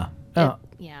 Yeah.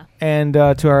 Yeah. And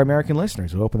to our American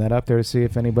listeners, we'll open that up there to see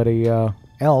if anybody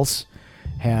else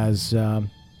has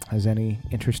any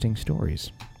interesting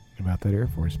stories about that Air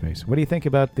Force base. What do you think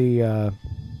about the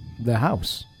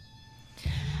house?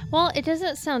 Well, it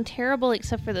doesn't sound terrible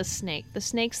except for the snake. The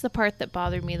snake's the part that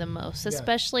bothered me the most,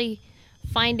 especially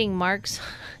finding marks.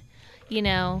 You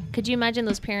know, could you imagine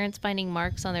those parents finding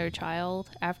marks on their child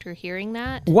after hearing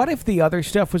that? What if the other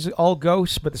stuff was all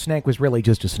ghosts, but the snake was really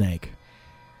just a snake?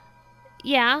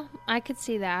 Yeah, I could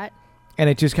see that. And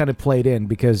it just kind of played in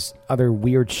because other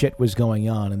weird shit was going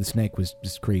on, and the snake was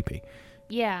just creepy.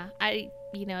 Yeah,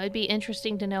 it'd be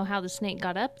interesting to know how the snake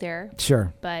got up there.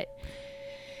 Sure. But,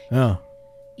 oh,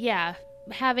 yeah,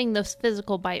 having those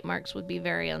physical bite marks would be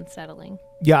very unsettling.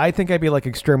 Yeah, I think I'd be like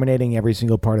exterminating every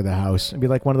single part of the house. It'd be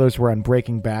like one of those where on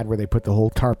Breaking Bad where they put the whole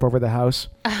tarp over the house.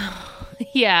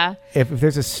 Yeah. If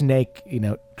there's a snake,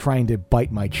 trying to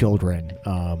bite my children,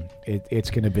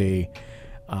 it's going to be...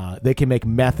 they can make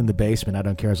meth in the basement. I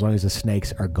don't care as long as the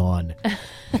snakes are gone.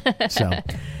 So,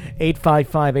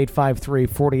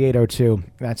 855-853-4802.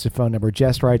 That's the phone number.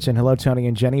 Jess writes in, hello, Tony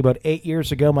and Jenny. About 8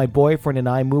 years ago, my boyfriend and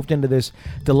I moved into this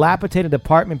dilapidated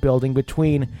apartment building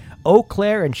between Eau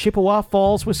Claire and Chippewa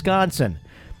Falls, Wisconsin.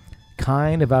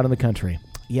 Kind of out in the country.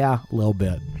 Yeah, a little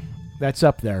bit. That's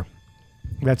up there.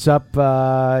 That's up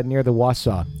near the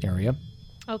Wausau area.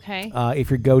 Okay.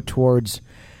 If you go towards...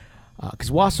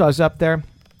 because Wausau's up there,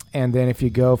 and then if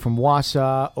you go from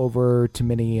Wausau over to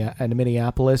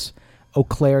Minneapolis, Eau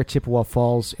Claire, Chippewa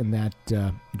Falls, in that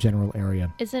general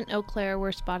area. Isn't Eau Claire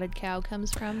where Spotted Cow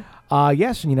comes from?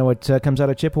 Yes, and you know what comes out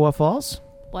of Chippewa Falls?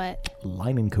 What?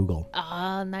 Leinenkugel.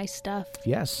 Ah, nice stuff.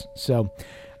 Yes, so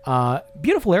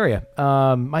beautiful area.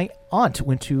 My aunt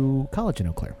went to college in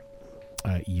Eau Claire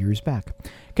years back.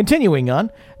 Continuing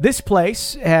on, this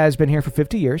place has been here for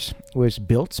 50 years. It was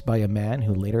built by a man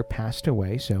who later passed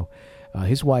away, so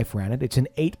his wife ran it. It's an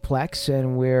 8-plex,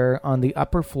 and we're on the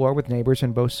upper floor with neighbors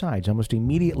on both sides. Almost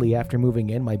immediately after moving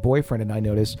in, my boyfriend and I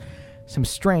noticed some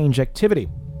strange activity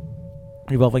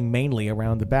revolving mainly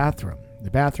around the bathroom. The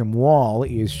bathroom wall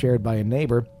is shared by a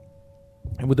neighbor,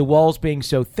 and with the walls being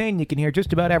so thin, you can hear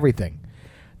just about everything.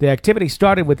 The activity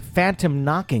started with phantom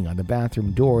knocking on the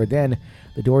bathroom door. Then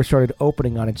the door started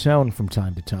opening on its own from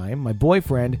time to time. My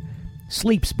boyfriend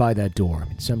sleeps by that door,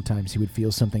 and sometimes he would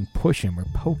feel something push him or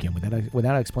poke him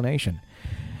without explanation.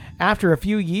 After a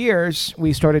few years,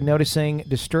 we started noticing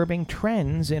disturbing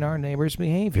trends in our neighbors'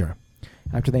 behavior.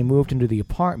 After they moved into the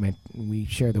apartment we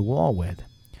share the wall with.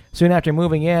 Soon after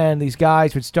moving in, these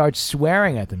guys would start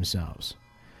swearing at themselves.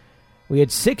 We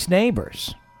had 6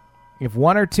 neighbors. If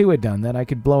 1 or 2 had done that, I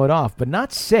could blow it off, but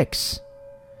not 6.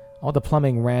 All the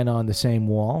plumbing ran on the same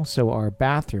wall, so our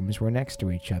bathrooms were next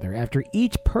to each other. After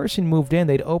each person moved in,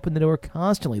 they'd open the door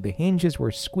constantly. The hinges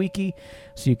were squeaky,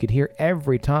 so you could hear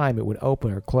every time it would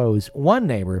open or close. One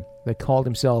neighbor that called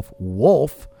himself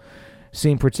Wolf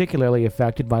seemed particularly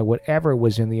affected by whatever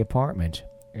was in the apartment.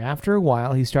 After a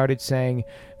while, he started saying,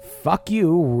 "Fuck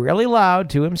you," really loud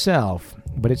to himself,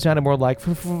 but it sounded more like,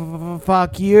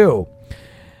 "Fuck you."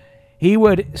 He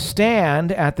would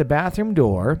stand at the bathroom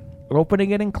door,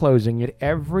 opening it and closing it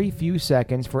every few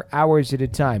seconds for hours at a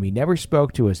time. He never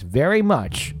spoke to us very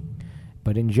much,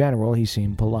 but in general, he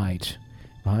seemed polite.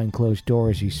 Behind closed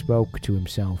doors, he spoke to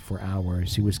himself for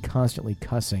hours. He was constantly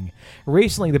cussing.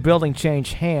 Recently, the building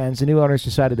changed hands. The new owners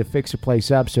decided to fix the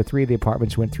place up, so 3 of the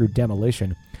apartments went through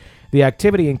demolition. The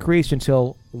activity increased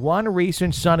until one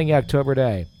recent sunny October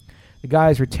day. The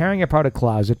guys were tearing apart a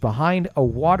closet. Behind a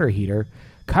water heater,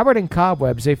 covered in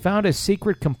cobwebs, they found a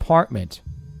secret compartment.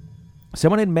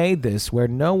 Someone had made this where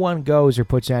no one goes or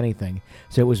puts anything,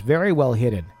 so it was very well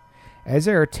hidden. As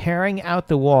they were tearing out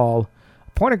the wall,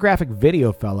 a pornographic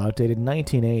video fell out dated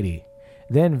 1980.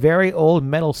 Then very old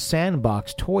metal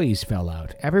sandbox toys fell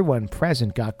out. Everyone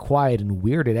present got quiet and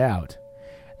weirded out.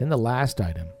 Then the last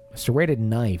item, a serrated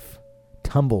knife,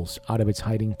 tumbles out of its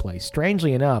hiding place.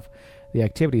 Strangely enough, the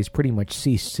activity has pretty much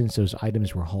ceased since those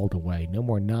items were hauled away. No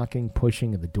more knocking,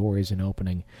 pushing, and the door isn't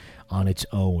opening on its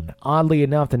own. Oddly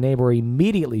enough, the neighbor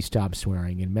immediately stopped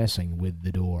swearing and messing with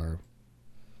the door.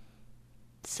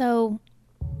 So,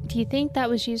 do you think that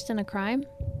was used in a crime?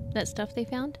 That stuff they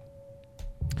found?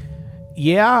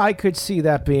 Yeah, I could see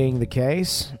that being the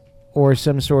case. Or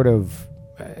some sort of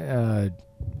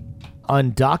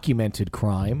undocumented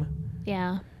crime.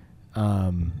 Yeah.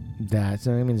 A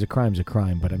crime's a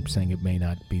crime, but I'm saying it may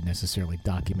not be necessarily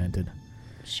documented.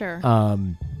 Sure.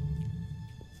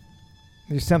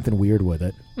 There's something weird with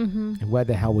it. Mm-hmm. Why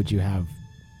the hell would you have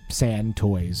sand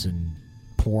toys and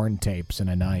porn tapes and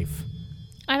a knife?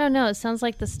 I don't know. It sounds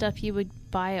like the stuff you would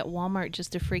buy at Walmart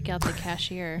just to freak out the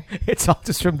cashier. It's all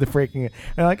just from the freaking...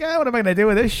 They're like, what am I going to do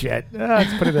with this shit?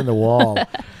 Let's put it in the wall.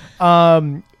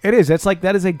 It is.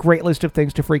 That is a great list of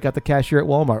things to freak out the cashier at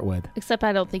Walmart with. Except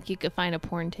I don't think you could find a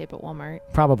porn tape at Walmart.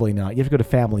 Probably not. You have to go to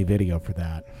Family Video for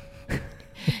that.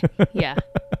 Yeah.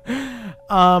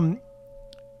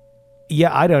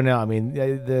 Yeah, I don't know. I mean,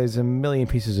 there's a million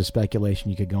pieces of speculation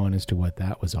you could go on as to what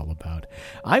that was all about.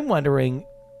 I'm wondering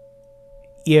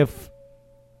if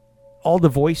all the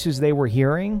voices they were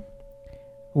hearing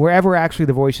were ever actually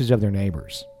the voices of their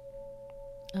neighbors.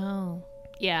 Oh.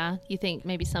 Yeah, you think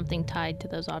maybe something tied to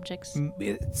those objects?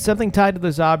 Something tied to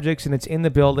those objects, and it's in the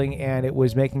building, and it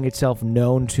was making itself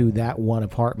known to that one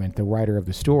apartment, the writer of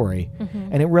the story. Mm-hmm.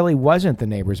 And it really wasn't the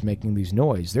neighbors making these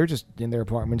noise. They're just in their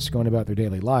apartments going about their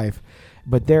daily life.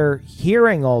 But they're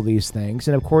hearing all these things,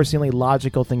 and of course the only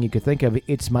logical thing you could think of,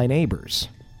 it's my neighbors.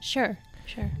 Sure.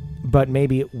 But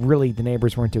maybe really the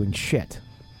neighbors weren't doing shit.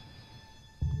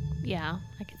 Yeah,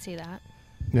 I could see that.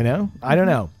 You know? Mm-hmm. I don't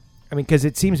know. I mean, because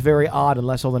it seems very odd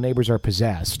unless all the neighbors are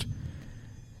possessed.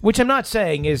 Which I'm not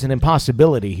saying is an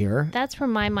impossibility here. That's where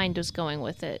my mind was going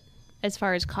with it. As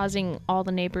far as causing all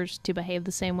the neighbors to behave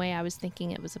the same way, I was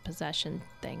thinking it was a possession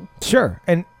thing. Sure,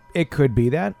 and it could be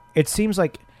that. It seems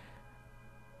like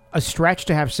a stretch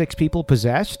to have 6 people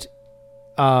possessed.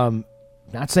 Not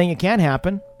saying it can't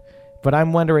happen, but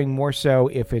I'm wondering more so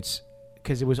if it's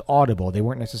because it was audible. They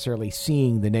weren't necessarily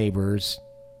seeing the neighbors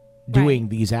doing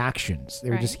these actions. They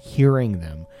were just hearing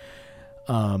them.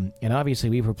 And obviously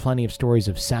we've heard plenty of stories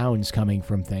of sounds coming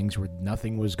from things where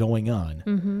nothing was going on.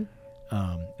 Mm-hmm.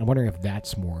 I'm wondering if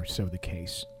that's more so the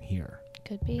case here.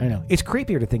 Could be. I know. It's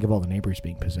creepier to think of all the neighbors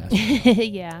being possessed.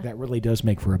 Yeah. That really does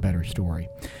make for a better story.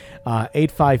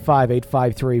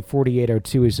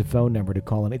 855-853-4802 is the phone number to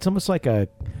call in. It's almost like a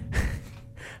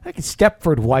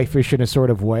Stepford wife-ish in a sort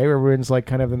of way, where everyone's like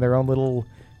kind of in their own little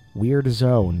weird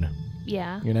zone.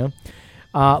 Yeah. You know?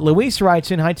 Luis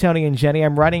writes in, "Hi, Tony and Jenny.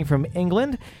 I'm writing from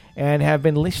England and have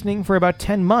been listening for about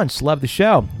 10 months. Love the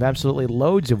show. Have absolutely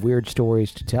loads of weird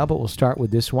stories to tell, but we'll start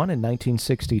with this one. In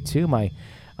 1962, my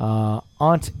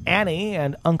Aunt Annie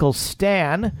and Uncle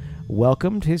Stan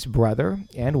welcomed his brother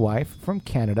and wife from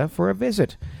Canada for a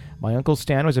visit. My Uncle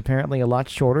Stan was apparently a lot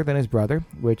shorter than his brother,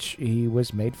 which he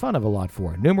was made fun of a lot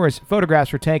for. Numerous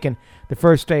photographs were taken the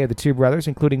first day of the two brothers,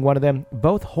 including one of them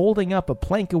both holding up a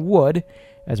plank of wood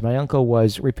as my uncle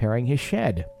was repairing his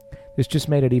shed. This just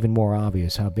made it even more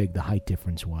obvious how big the height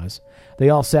difference was. They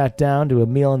all sat down to a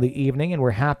meal in the evening and were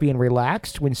happy and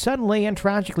relaxed when suddenly and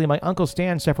tragically my Uncle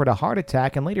Stan suffered a heart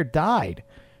attack and later died.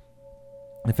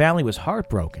 The family was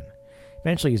heartbroken.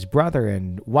 Eventually, his brother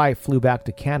and wife flew back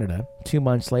to Canada. 2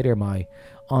 months later, my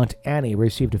Aunt Annie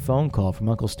received a phone call from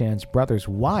Uncle Stan's brother's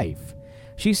wife.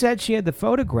 She said she had the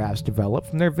photographs developed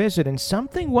from their visit, and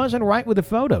something wasn't right with the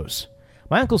photos.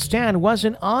 My Uncle Stan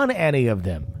wasn't on any of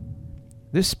them.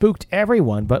 This spooked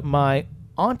everyone, but my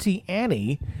Auntie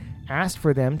Annie asked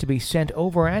for them to be sent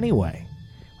over anyway.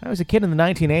 When I was a kid in the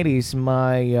 1980s,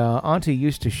 my auntie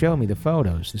used to show me the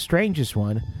photos. The strangest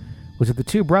one was of the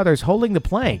two brothers holding the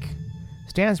plank.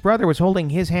 Stan's brother was holding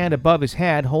his hand above his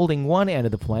head, holding one end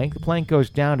of the plank. The plank goes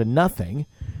down to nothing.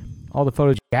 All the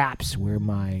photos gaps where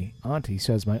my auntie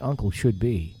says my uncle should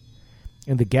be.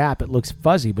 In the gap, it looks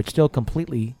fuzzy, but still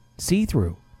completely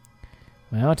see-through.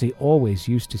 My auntie always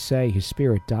used to say his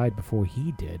spirit died before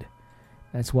he did.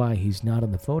 That's why he's not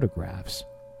in the photographs.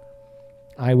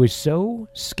 I was so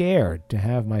scared to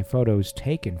have my photos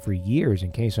taken for years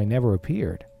in case I never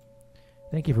appeared.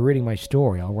 Thank you for reading my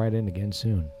story. I'll write in again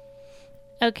soon.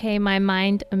 Okay, my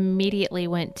mind immediately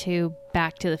went to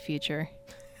Back to the Future.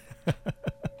 I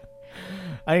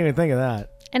didn't even think of that.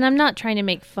 And I'm not trying to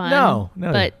make fun. No.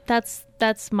 But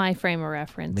that's my frame of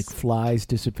reference. McFly's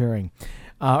disappearing.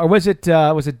 Or was it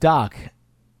Doc?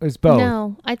 It was both.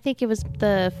 No, I think it was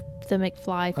the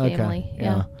McFly family. Okay,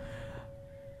 yeah.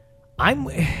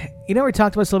 We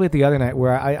talked about this a little bit the other night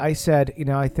where I said,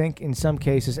 I think in some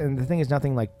cases, and the thing is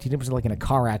nothing like, he wasn't like in a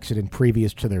car accident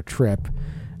previous to their trip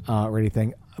or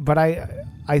anything, but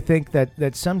I think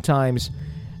that sometimes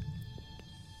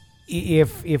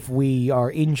if we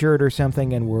are injured or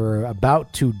something and we're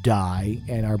about to die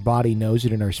and our body knows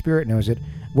it and our spirit knows it,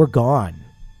 we're gone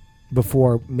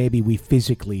before maybe we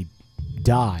physically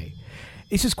die.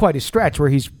 This is quite a stretch where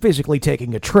he's physically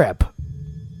taking a trip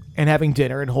and having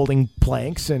dinner and holding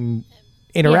planks and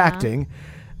interacting.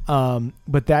 Yeah.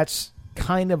 But that's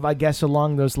kind of, I guess,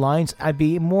 along those lines. I'd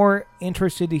be more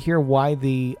interested to hear why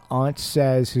the aunt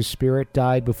says his spirit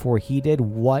died before he did.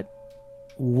 What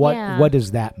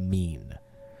does that mean?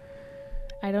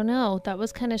 I don't know. That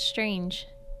was kind of strange.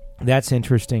 That's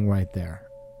interesting right there.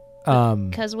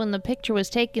 Because when the picture was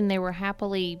taken, they were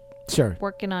happily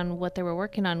working on what they were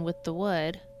working on with the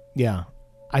wood. Yeah.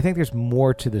 I think there's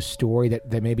more to the story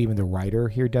that maybe even the writer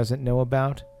here doesn't know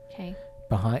about. Okay.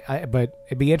 But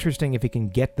it'd be interesting if he can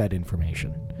get that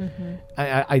information.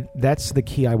 Mm-hmm. That's the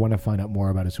key I want to find out more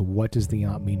about is what does the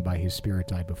aunt mean by his spirit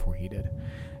died before he did?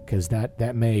 Because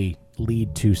that may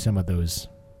lead to some of those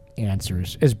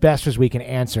answers, as best as we can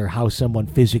answer how someone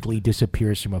physically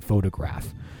disappears from a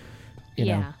photograph. You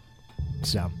know?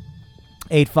 So,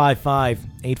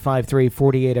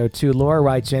 855-853-4802. Laura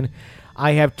writes in,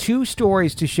 I have two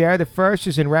stories to share. The first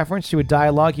is in reference to a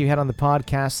dialogue you had on the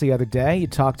podcast the other day. You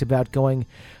talked about going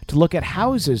to look at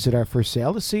houses that are for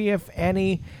sale to see if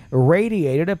any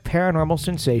radiated a paranormal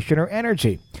sensation or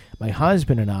energy. My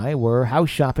husband and I were house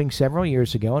shopping several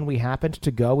years ago, and we happened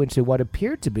to go into what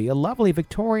appeared to be a lovely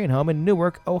Victorian home in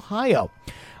Newark, Ohio,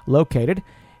 located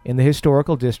in the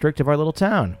historical district of our little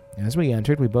town. As we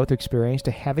entered, we both experienced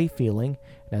a heavy feeling,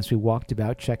 and as we walked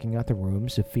about checking out the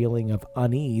rooms, the feeling of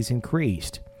unease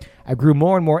increased. I grew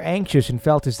more and more anxious and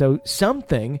felt as though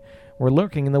something were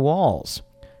lurking in the walls.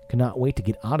 Could not wait to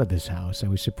get out of this house. I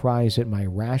was surprised that my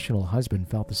rational husband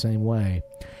felt the same way.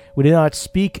 We did not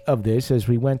speak of this as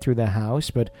we went through the house,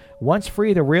 but once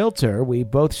free the realtor, we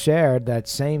both shared that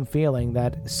same feeling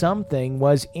that something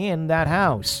was in that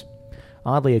house.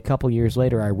 Oddly, a couple years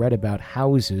later, I read about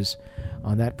houses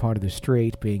on that part of the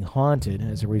street being haunted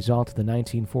as a result of the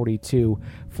 1942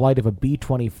 flight of a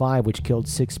B-25, which killed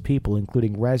 6 people,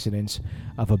 including residents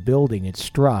of a building it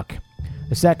struck.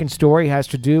 The second story has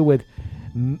to do with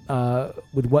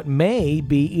what may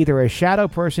be either a shadow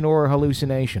person or a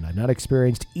hallucination. I've not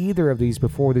experienced either of these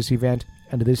before this event,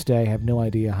 and to this day I have no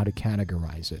idea how to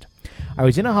categorize it. I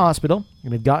was in a hospital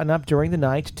and had gotten up during the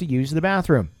night to use the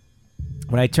bathroom.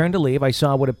 When I turned to leave, I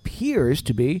saw what appears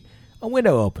to be a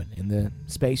window open in the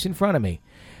space in front of me,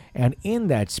 and in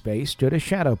that space stood a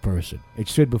shadow person. It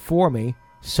stood before me,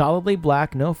 solidly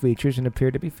black, no features, and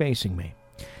appeared to be facing me.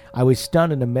 I was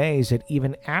stunned and amazed that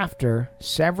even after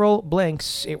several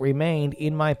blinks, it remained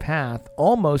in my path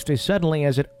almost as suddenly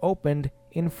as it opened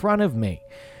in front of me.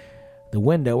 The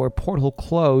window or portal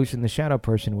closed and the shadow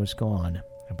person was gone.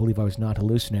 I believe I was not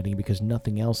hallucinating because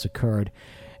nothing else occurred,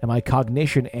 and my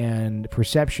cognition and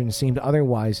perception seemed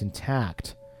otherwise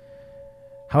intact.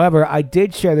 However, I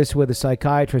did share this with a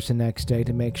psychiatrist the next day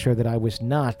to make sure that I was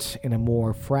not in a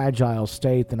more fragile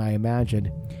state than I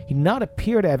imagined. He did not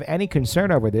appear to have any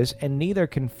concern over this, and neither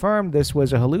confirmed this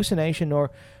was a hallucination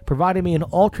nor provided me an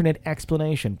alternate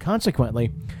explanation.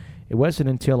 Consequently, it wasn't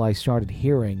until I started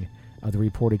hearing of the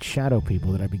reported shadow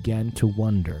people that I began to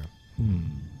wonder.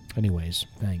 Anyways,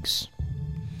 thanks.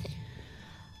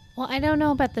 Well, I don't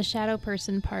know about the shadow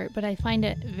person part, but I find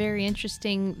it very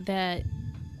interesting that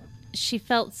she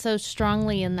felt so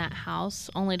strongly in that house,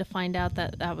 only to find out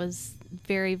that that was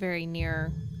very, very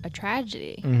near a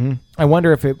tragedy. Mm-hmm. I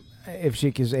wonder if she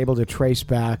is able to trace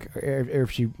back, or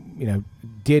if she,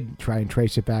 did try and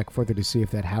trace it back further to see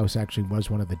if that house actually was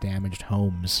one of the damaged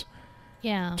homes.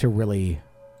 Yeah. To really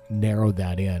narrow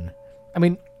that in. I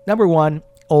mean, number one,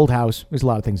 old house. There's a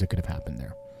lot of things that could have happened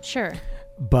there. Sure.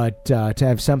 But to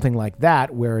have something like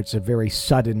that, where it's a very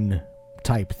sudden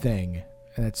type thing,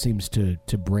 and that seems to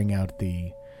bring out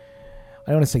the, I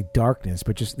don't want to say darkness,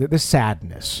 but just the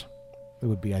sadness. It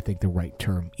would be, I think, the right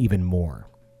term, even more.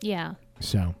 Yeah.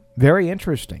 So, very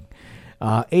interesting.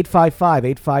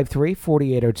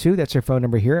 855-853-4802. That's our phone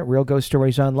number here at Real Ghost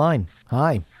Stories Online.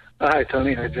 Hi. Hi,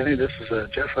 Tony. Hi, Jenny. This is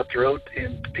Jeff up the road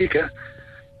in Topeka.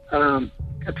 I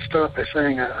have to start off by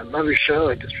saying I love your show.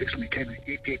 I just recently became an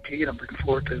EPP, and I'm looking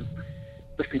forward to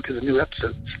listening to the new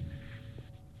episodes.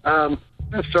 I'm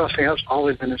going to start off saying I've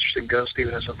always been interested in ghosts,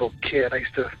 even as a little kid. I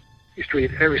used to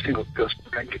read every single ghost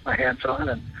book I could get my hands on,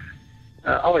 and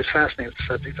always fascinated with the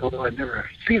subject, although I'd never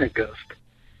seen a ghost.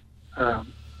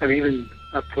 I've even,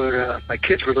 up where my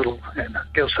kids were little and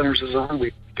Ghost Hunters was on,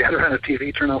 we'd gather around a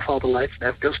TV, turn off all the lights, and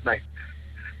have ghost night.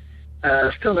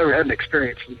 Still never had an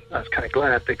experience, and I was kind of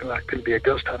glad, thinking I couldn't be a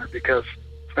ghost hunter, because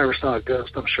if I ever saw a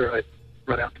ghost, I'm sure I'd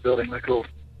run out the building like a little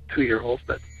 2-year-old.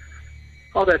 But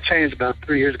all that changed about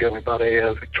 3 years ago. We bought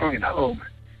a Victorian home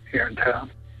here in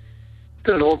town. It's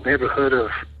in an old neighborhood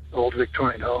of old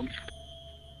Victorian homes.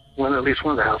 At least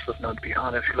one of the houses known to be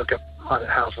haunted. If you look up haunted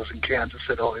houses in Kansas,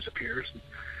 it always appears. And,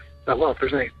 well, if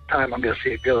there's any time I'm going to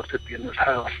see a ghost, it'd be in this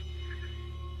house.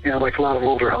 Like a lot of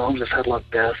older homes, it's had a lot of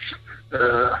deaths,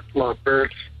 a lot of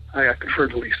births. I got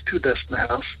confirmed at least 2 deaths in the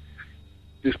house.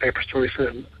 Newspaper story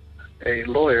said a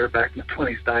lawyer back in the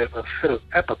 20s died of a fit of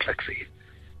apoplexy.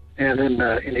 And then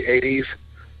in the 80s,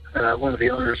 one of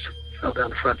the owners fell down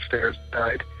the front stairs and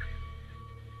died.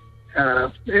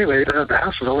 Anyway, the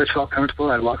house was always felt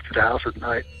comfortable. I walked through the house at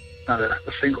night, not a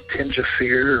single tinge of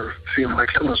fear or feeling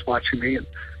like someone was watching me. And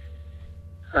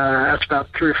after about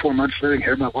 3 or 4 months living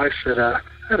here, my wife said, I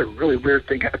had a really weird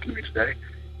thing happen to me today.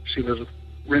 She was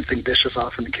rinsing dishes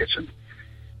off in the kitchen,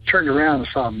 turned around and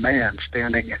saw a man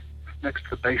standing next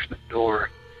to the basement door.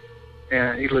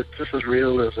 And he looked just as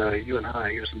real as you and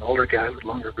I. He was an older guy with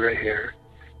longer gray hair.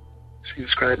 She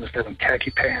described him as having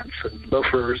khaki pants and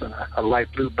loafers and a light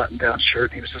blue button-down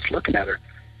shirt. And he was just looking at her.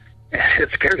 And it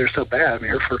scared her so bad. I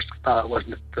mean, her first thought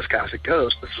wasn't that this guy was a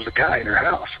ghost. This was a guy in her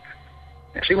house.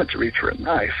 And she went to reach for a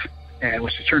knife. And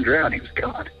when she turned around, he was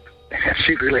gone. And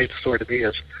she relayed the story to me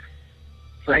as,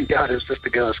 thank God it was just a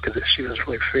ghost, because she was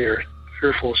really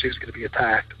fearful she was going to be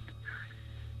attacked.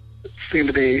 It seemed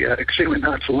to be extremely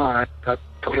nonchalant. I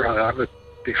told her I would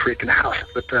be freaking out,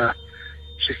 but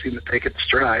she seemed to take it in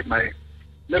stride. My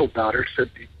middle daughter said,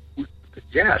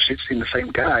 yeah, she'd seen the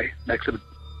same guy next to the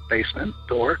basement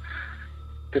door.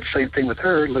 Did the same thing with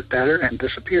her, looked at her, and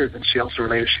disappeared. And she also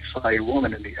related she saw a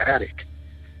woman in the attic.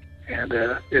 And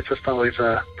it just always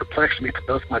perplexed me that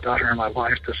both my daughter and my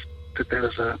wife just took that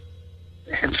as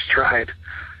in stride.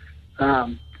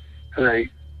 I had a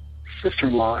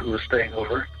sister-in-law who was staying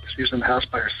over. She was in the house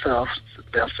by herself,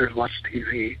 sat downstairs, watched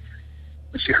TV.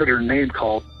 When she heard her name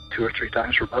called 2 or 3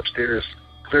 times from upstairs,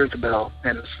 cleared the bell,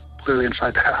 and it was clearly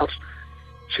inside the house.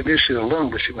 She knew she was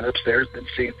alone, but she went upstairs, didn't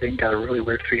see anything, got a really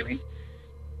weird feeling,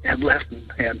 and left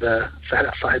and sat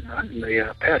outside in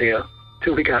the patio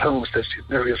till we got home. Said she'd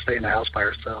never going to stay in the house by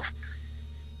herself.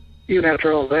 Even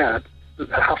after all that,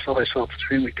 the house always felt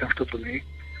extremely comfortable to me.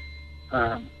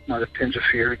 Not a tinge of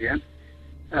fear again.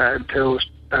 Until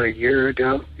about a year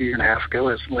and a half ago,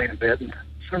 I was laying in bed, and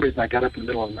for some reason I got up in the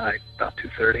middle of the night, about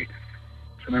 2:30. So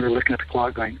I remember looking at the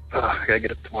clock going, I got to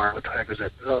get up tomorrow. What time was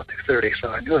it? 2:30. So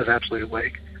I knew I was absolutely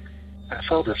awake. I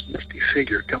saw this misty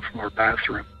figure come from our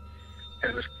bathroom.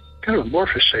 And it was kind of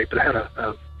amorphous shape, but it had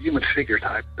a human figure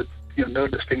type, but no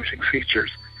distinguishing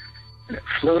features. And it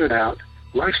floated out,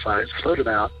 life-size, floated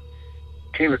out,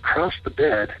 came across the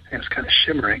bed, and was kind of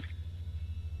shimmering,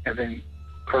 and then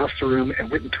crossed the room and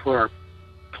went into our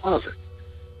closet.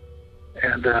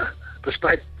 And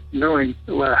despite knowing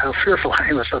how fearful I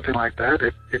am of something like that,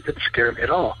 it didn't scare me at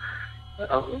all.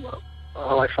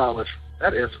 All I thought was,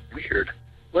 that is weird.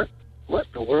 What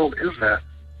in the world is that?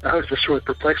 I was just sort of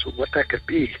perplexed with what that could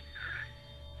be.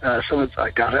 So I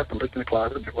got up and looked in the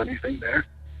closet, and there wasn't anything there.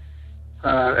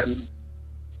 And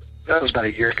that was about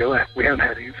a year ago. We haven't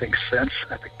had anything since.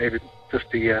 I think maybe just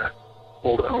the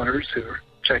old owners who were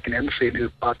checking in to see who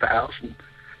bought the house and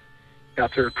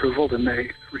got their approval, then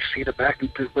they recede it back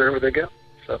into wherever they go.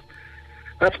 So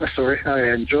that's my story.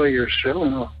 I enjoy your show,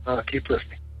 and I'll keep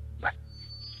listening. Bye.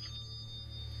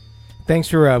 Thanks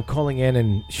for calling in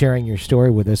and sharing your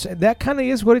story with us. That kind of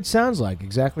is what it sounds like,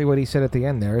 exactly what he said at the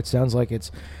end there. It sounds like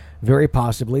it's very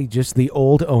possibly just the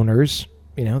old owners.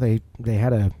 You know, they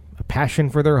had a passion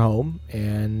for their home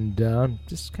and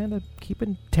just kind of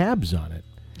keeping tabs on it.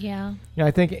 Yeah. You know,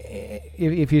 I think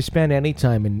if you spend any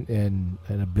time in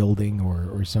a building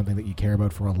or something that you care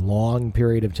about for a long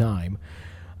period of time,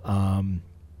 and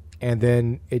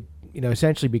then it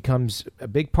essentially becomes a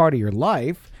big part of your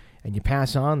life, and you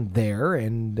pass on there,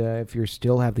 and if you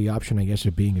still have the option, I guess,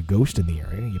 of being a ghost in the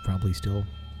area, you probably still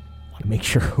want to make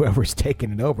sure whoever's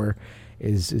taking it over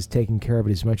is taking care of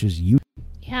it as much as you.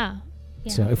 Yeah.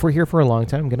 Yeah. So if we're here for a long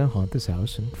time, I'm going to haunt this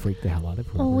house and freak the hell out of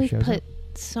whoever Well, we shows put up.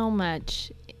 so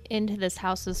much into this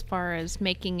house as far as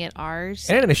making it ours.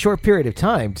 And in a short period of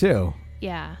time, too.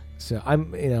 Yeah. So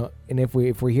I'm, and if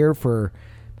we're here for,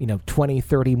 20,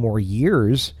 30 more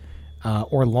years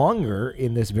or longer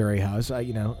in this very house,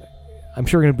 I'm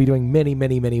sure we're going to be doing many,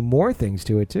 many, many more things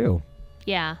to it, too.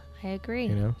 Yeah, I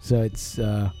agree. So it's,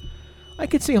 I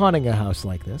could see haunting a house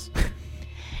like this.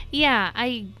 Yeah,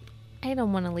 I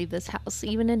don't want to leave this house,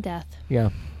 even in death. Yeah.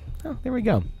 Oh, there we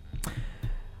go.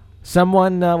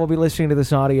 Someone will be listening to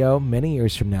this audio many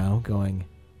years from now going,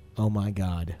 oh my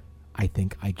God, I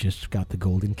think I just got the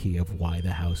golden key of why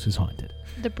the house is haunted.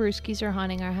 The Brewskis are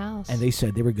haunting our house. And they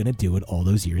said they were going to do it all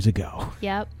those years ago.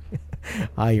 Yep.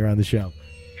 Hi, you're on the show.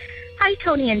 Hi,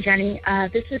 Tony and Jenny.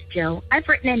 This is Jill. I've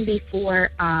written in before.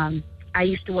 I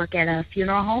used to work at a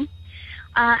funeral home.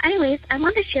 Anyways, I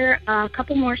want to share a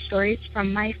couple more stories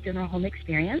from my funeral home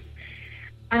experience.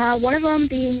 One of them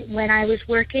being when I was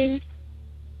working,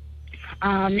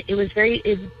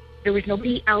 there was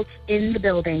nobody else in the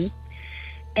building,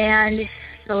 and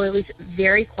so it was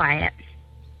very quiet.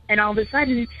 And all of a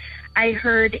sudden, I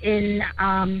heard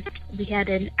we had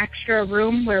an extra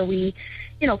room where we,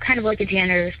 kind of like a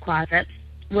janitor's closet,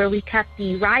 where we kept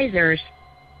the risers,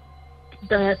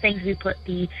 the things we put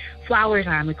the flowers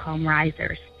on, we call them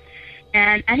risers.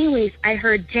 And anyways, I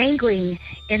heard jangling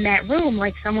in that room,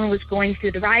 like someone was going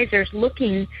through the risers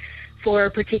looking for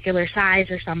a particular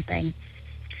size or something.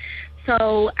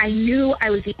 So I knew I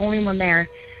was the only one there.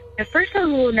 At first I was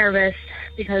a little nervous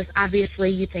because obviously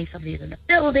you think somebody's in the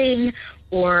building,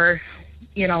 or,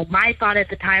 my thought at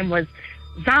the time was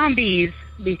zombies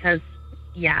because,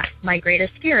 yeah, my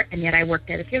greatest fear, and yet I worked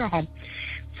at a funeral home.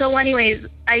 So anyways,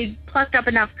 I plucked up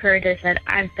enough courage. I said,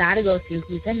 I've got to go see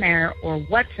who's in there or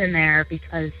what's in there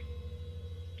because,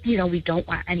 we don't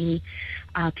want any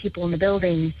people in the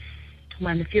building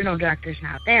when the funeral director's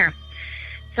not there.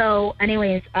 So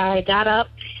anyways, I got up,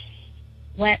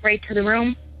 went right to the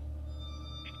room,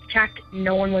 checked,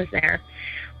 no one was there.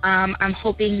 I'm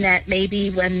hoping that maybe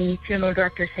when the funeral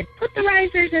directors had put the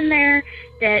risers in there,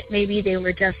 that maybe they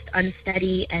were just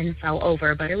unsteady and fell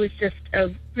over. But it was just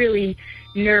really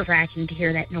nerve-wracking to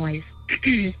hear that noise.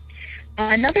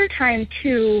 Another time,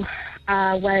 too,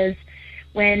 was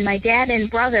when my dad and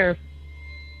brother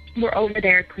were over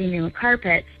there cleaning the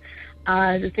carpets.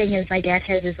 The thing is, my dad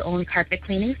has his own carpet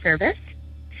cleaning service,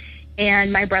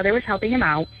 and my brother was helping him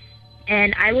out.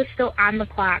 And I was still on the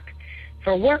clock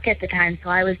for work at the time, so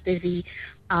I was busy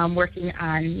working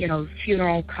on,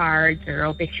 funeral cards or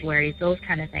obituaries, those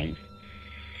kind of things.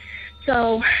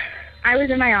 So I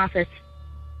was in my office,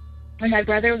 and my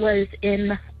brother was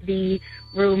in the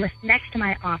room next to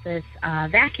my office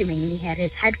vacuuming. He had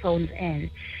his headphones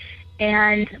in.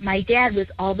 And my dad was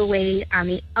all the way on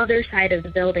the other side of the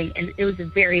building, and it was a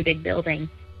very big building.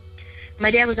 My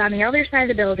dad was on the other side of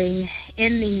the building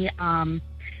in the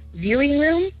viewing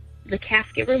room, the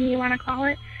casket room you want to call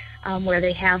it, where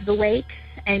they have the wake,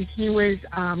 and he was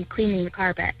cleaning the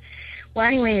carpet. Well,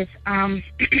 anyways,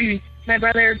 my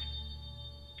brother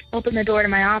opened the door to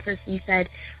my office and he said,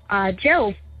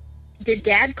 Joe, did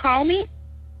Dad call me?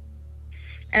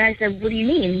 And I said, what do you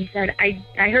mean? He said,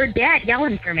 I heard Dad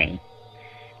yelling for me.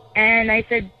 And I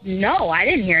said, no, I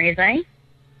didn't hear anything.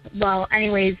 Well,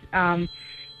 anyways, I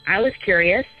was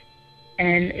curious,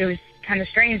 and it was kind of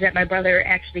strange that my brother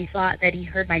actually thought that he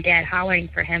heard my dad hollering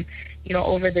for him,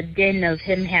 over the din of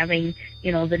him having,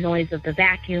 the noise of the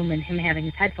vacuum and him having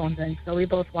his headphones in. So we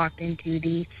both walked into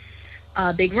the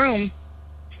big room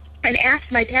and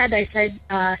asked my dad, I said,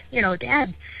 Dad,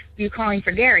 are you calling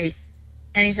for Gary?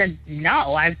 And he said,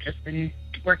 no, I've just been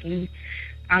working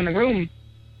on the room.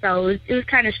 So it was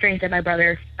kind of strange that my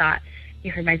brother thought he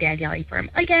heard my dad yelling for him.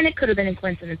 Again, it could have been a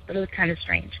coincidence, but it was kind of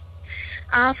strange.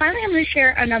 Finally, I'm going to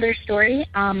share another story.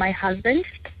 My husband,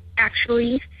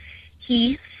 actually,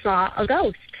 he saw a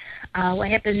ghost. What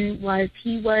happened was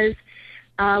he was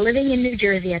living in New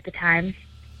Jersey at the time,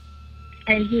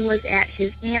 and he was at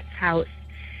his aunt's house,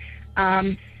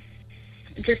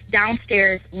 just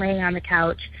downstairs laying on the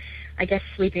couch, I guess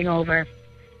sleeping over.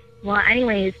 Well,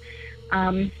 anyways,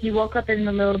 he woke up in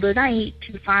the middle of the night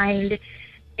to find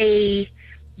a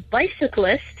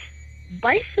bicyclist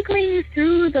bicycling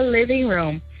through the living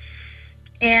room.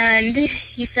 And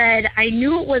he said, I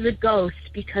knew it was a ghost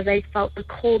because I felt the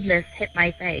coldness hit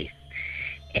my face.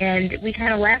 And we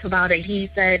kind of laugh about it. He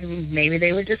said maybe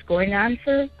they were just going out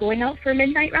for a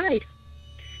midnight ride.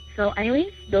 So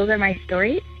anyways, those are my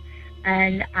stories.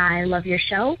 And I love your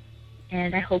show.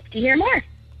 And I hope to hear more.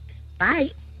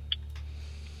 Bye.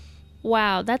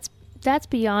 Wow, that's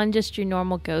beyond just your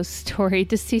normal ghost story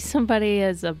to see somebody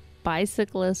as a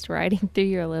bicyclist riding through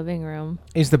your living room.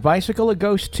 Is the bicycle a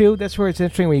ghost too? That's where it's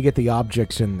interesting when you get the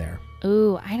objects in there.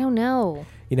 Ooh, I don't know.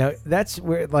 You know, that's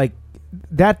where, like,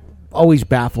 that always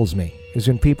baffles me, is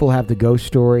when people have the ghost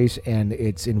stories and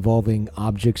it's involving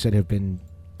objects that have been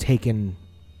taken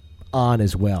on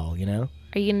as well, you know?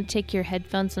 Are you going to take your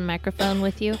headphones and microphone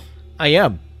with you? I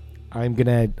am.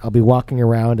 I'll be walking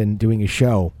around and doing a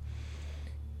show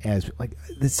as, like,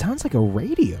 it sounds like a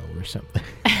radio or something.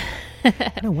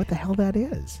 I don't know what the hell that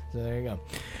is. So there you go.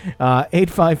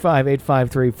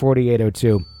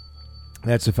 855-853-4802.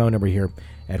 That's the phone number here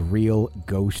at Real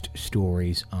Ghost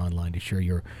Stories Online to share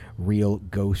your real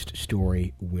ghost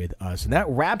story with us. And that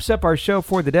wraps up our show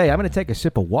for the day. I'm going to take a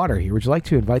sip of water here. Would you like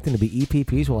to invite them to be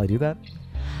EPPs while I do that?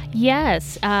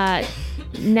 Yes.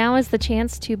 Now is the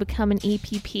chance to become an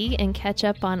EPP and catch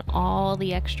up on all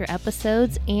the extra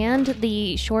episodes and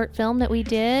the short film that we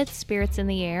did, Spirits in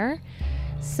the Air.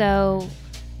 So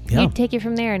you take it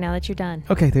from there now that you're done.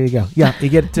 Okay, there you go. Yeah, you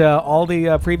get all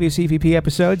the previous EPP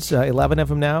episodes, 11 of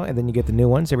them now, and then you get the new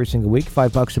ones every single week,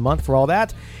 $5 a month for all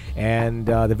that, and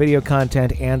the video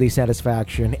content and the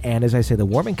satisfaction, and as I say, the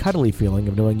warm and cuddly feeling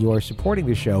of knowing you are supporting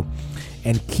the show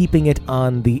and keeping it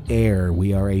on the air.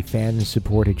 We are a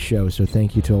fan-supported show, so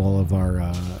thank you to all of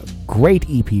our great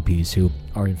EPPs who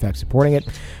are in fact supporting it.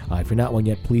 If you're not one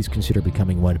yet, please consider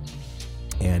becoming one,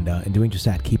 and doing just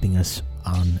that, keeping us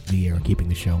on the air and keeping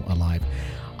the show alive.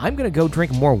 I'm going to go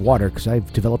drink more water because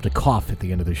I've developed a cough at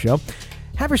the end of the show.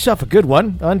 Have yourself a good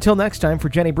one. Until next time, for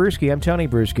Jenny Brewski, I'm Tony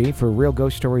Brewski. For Real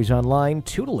Ghost Stories Online,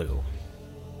 toodaloo.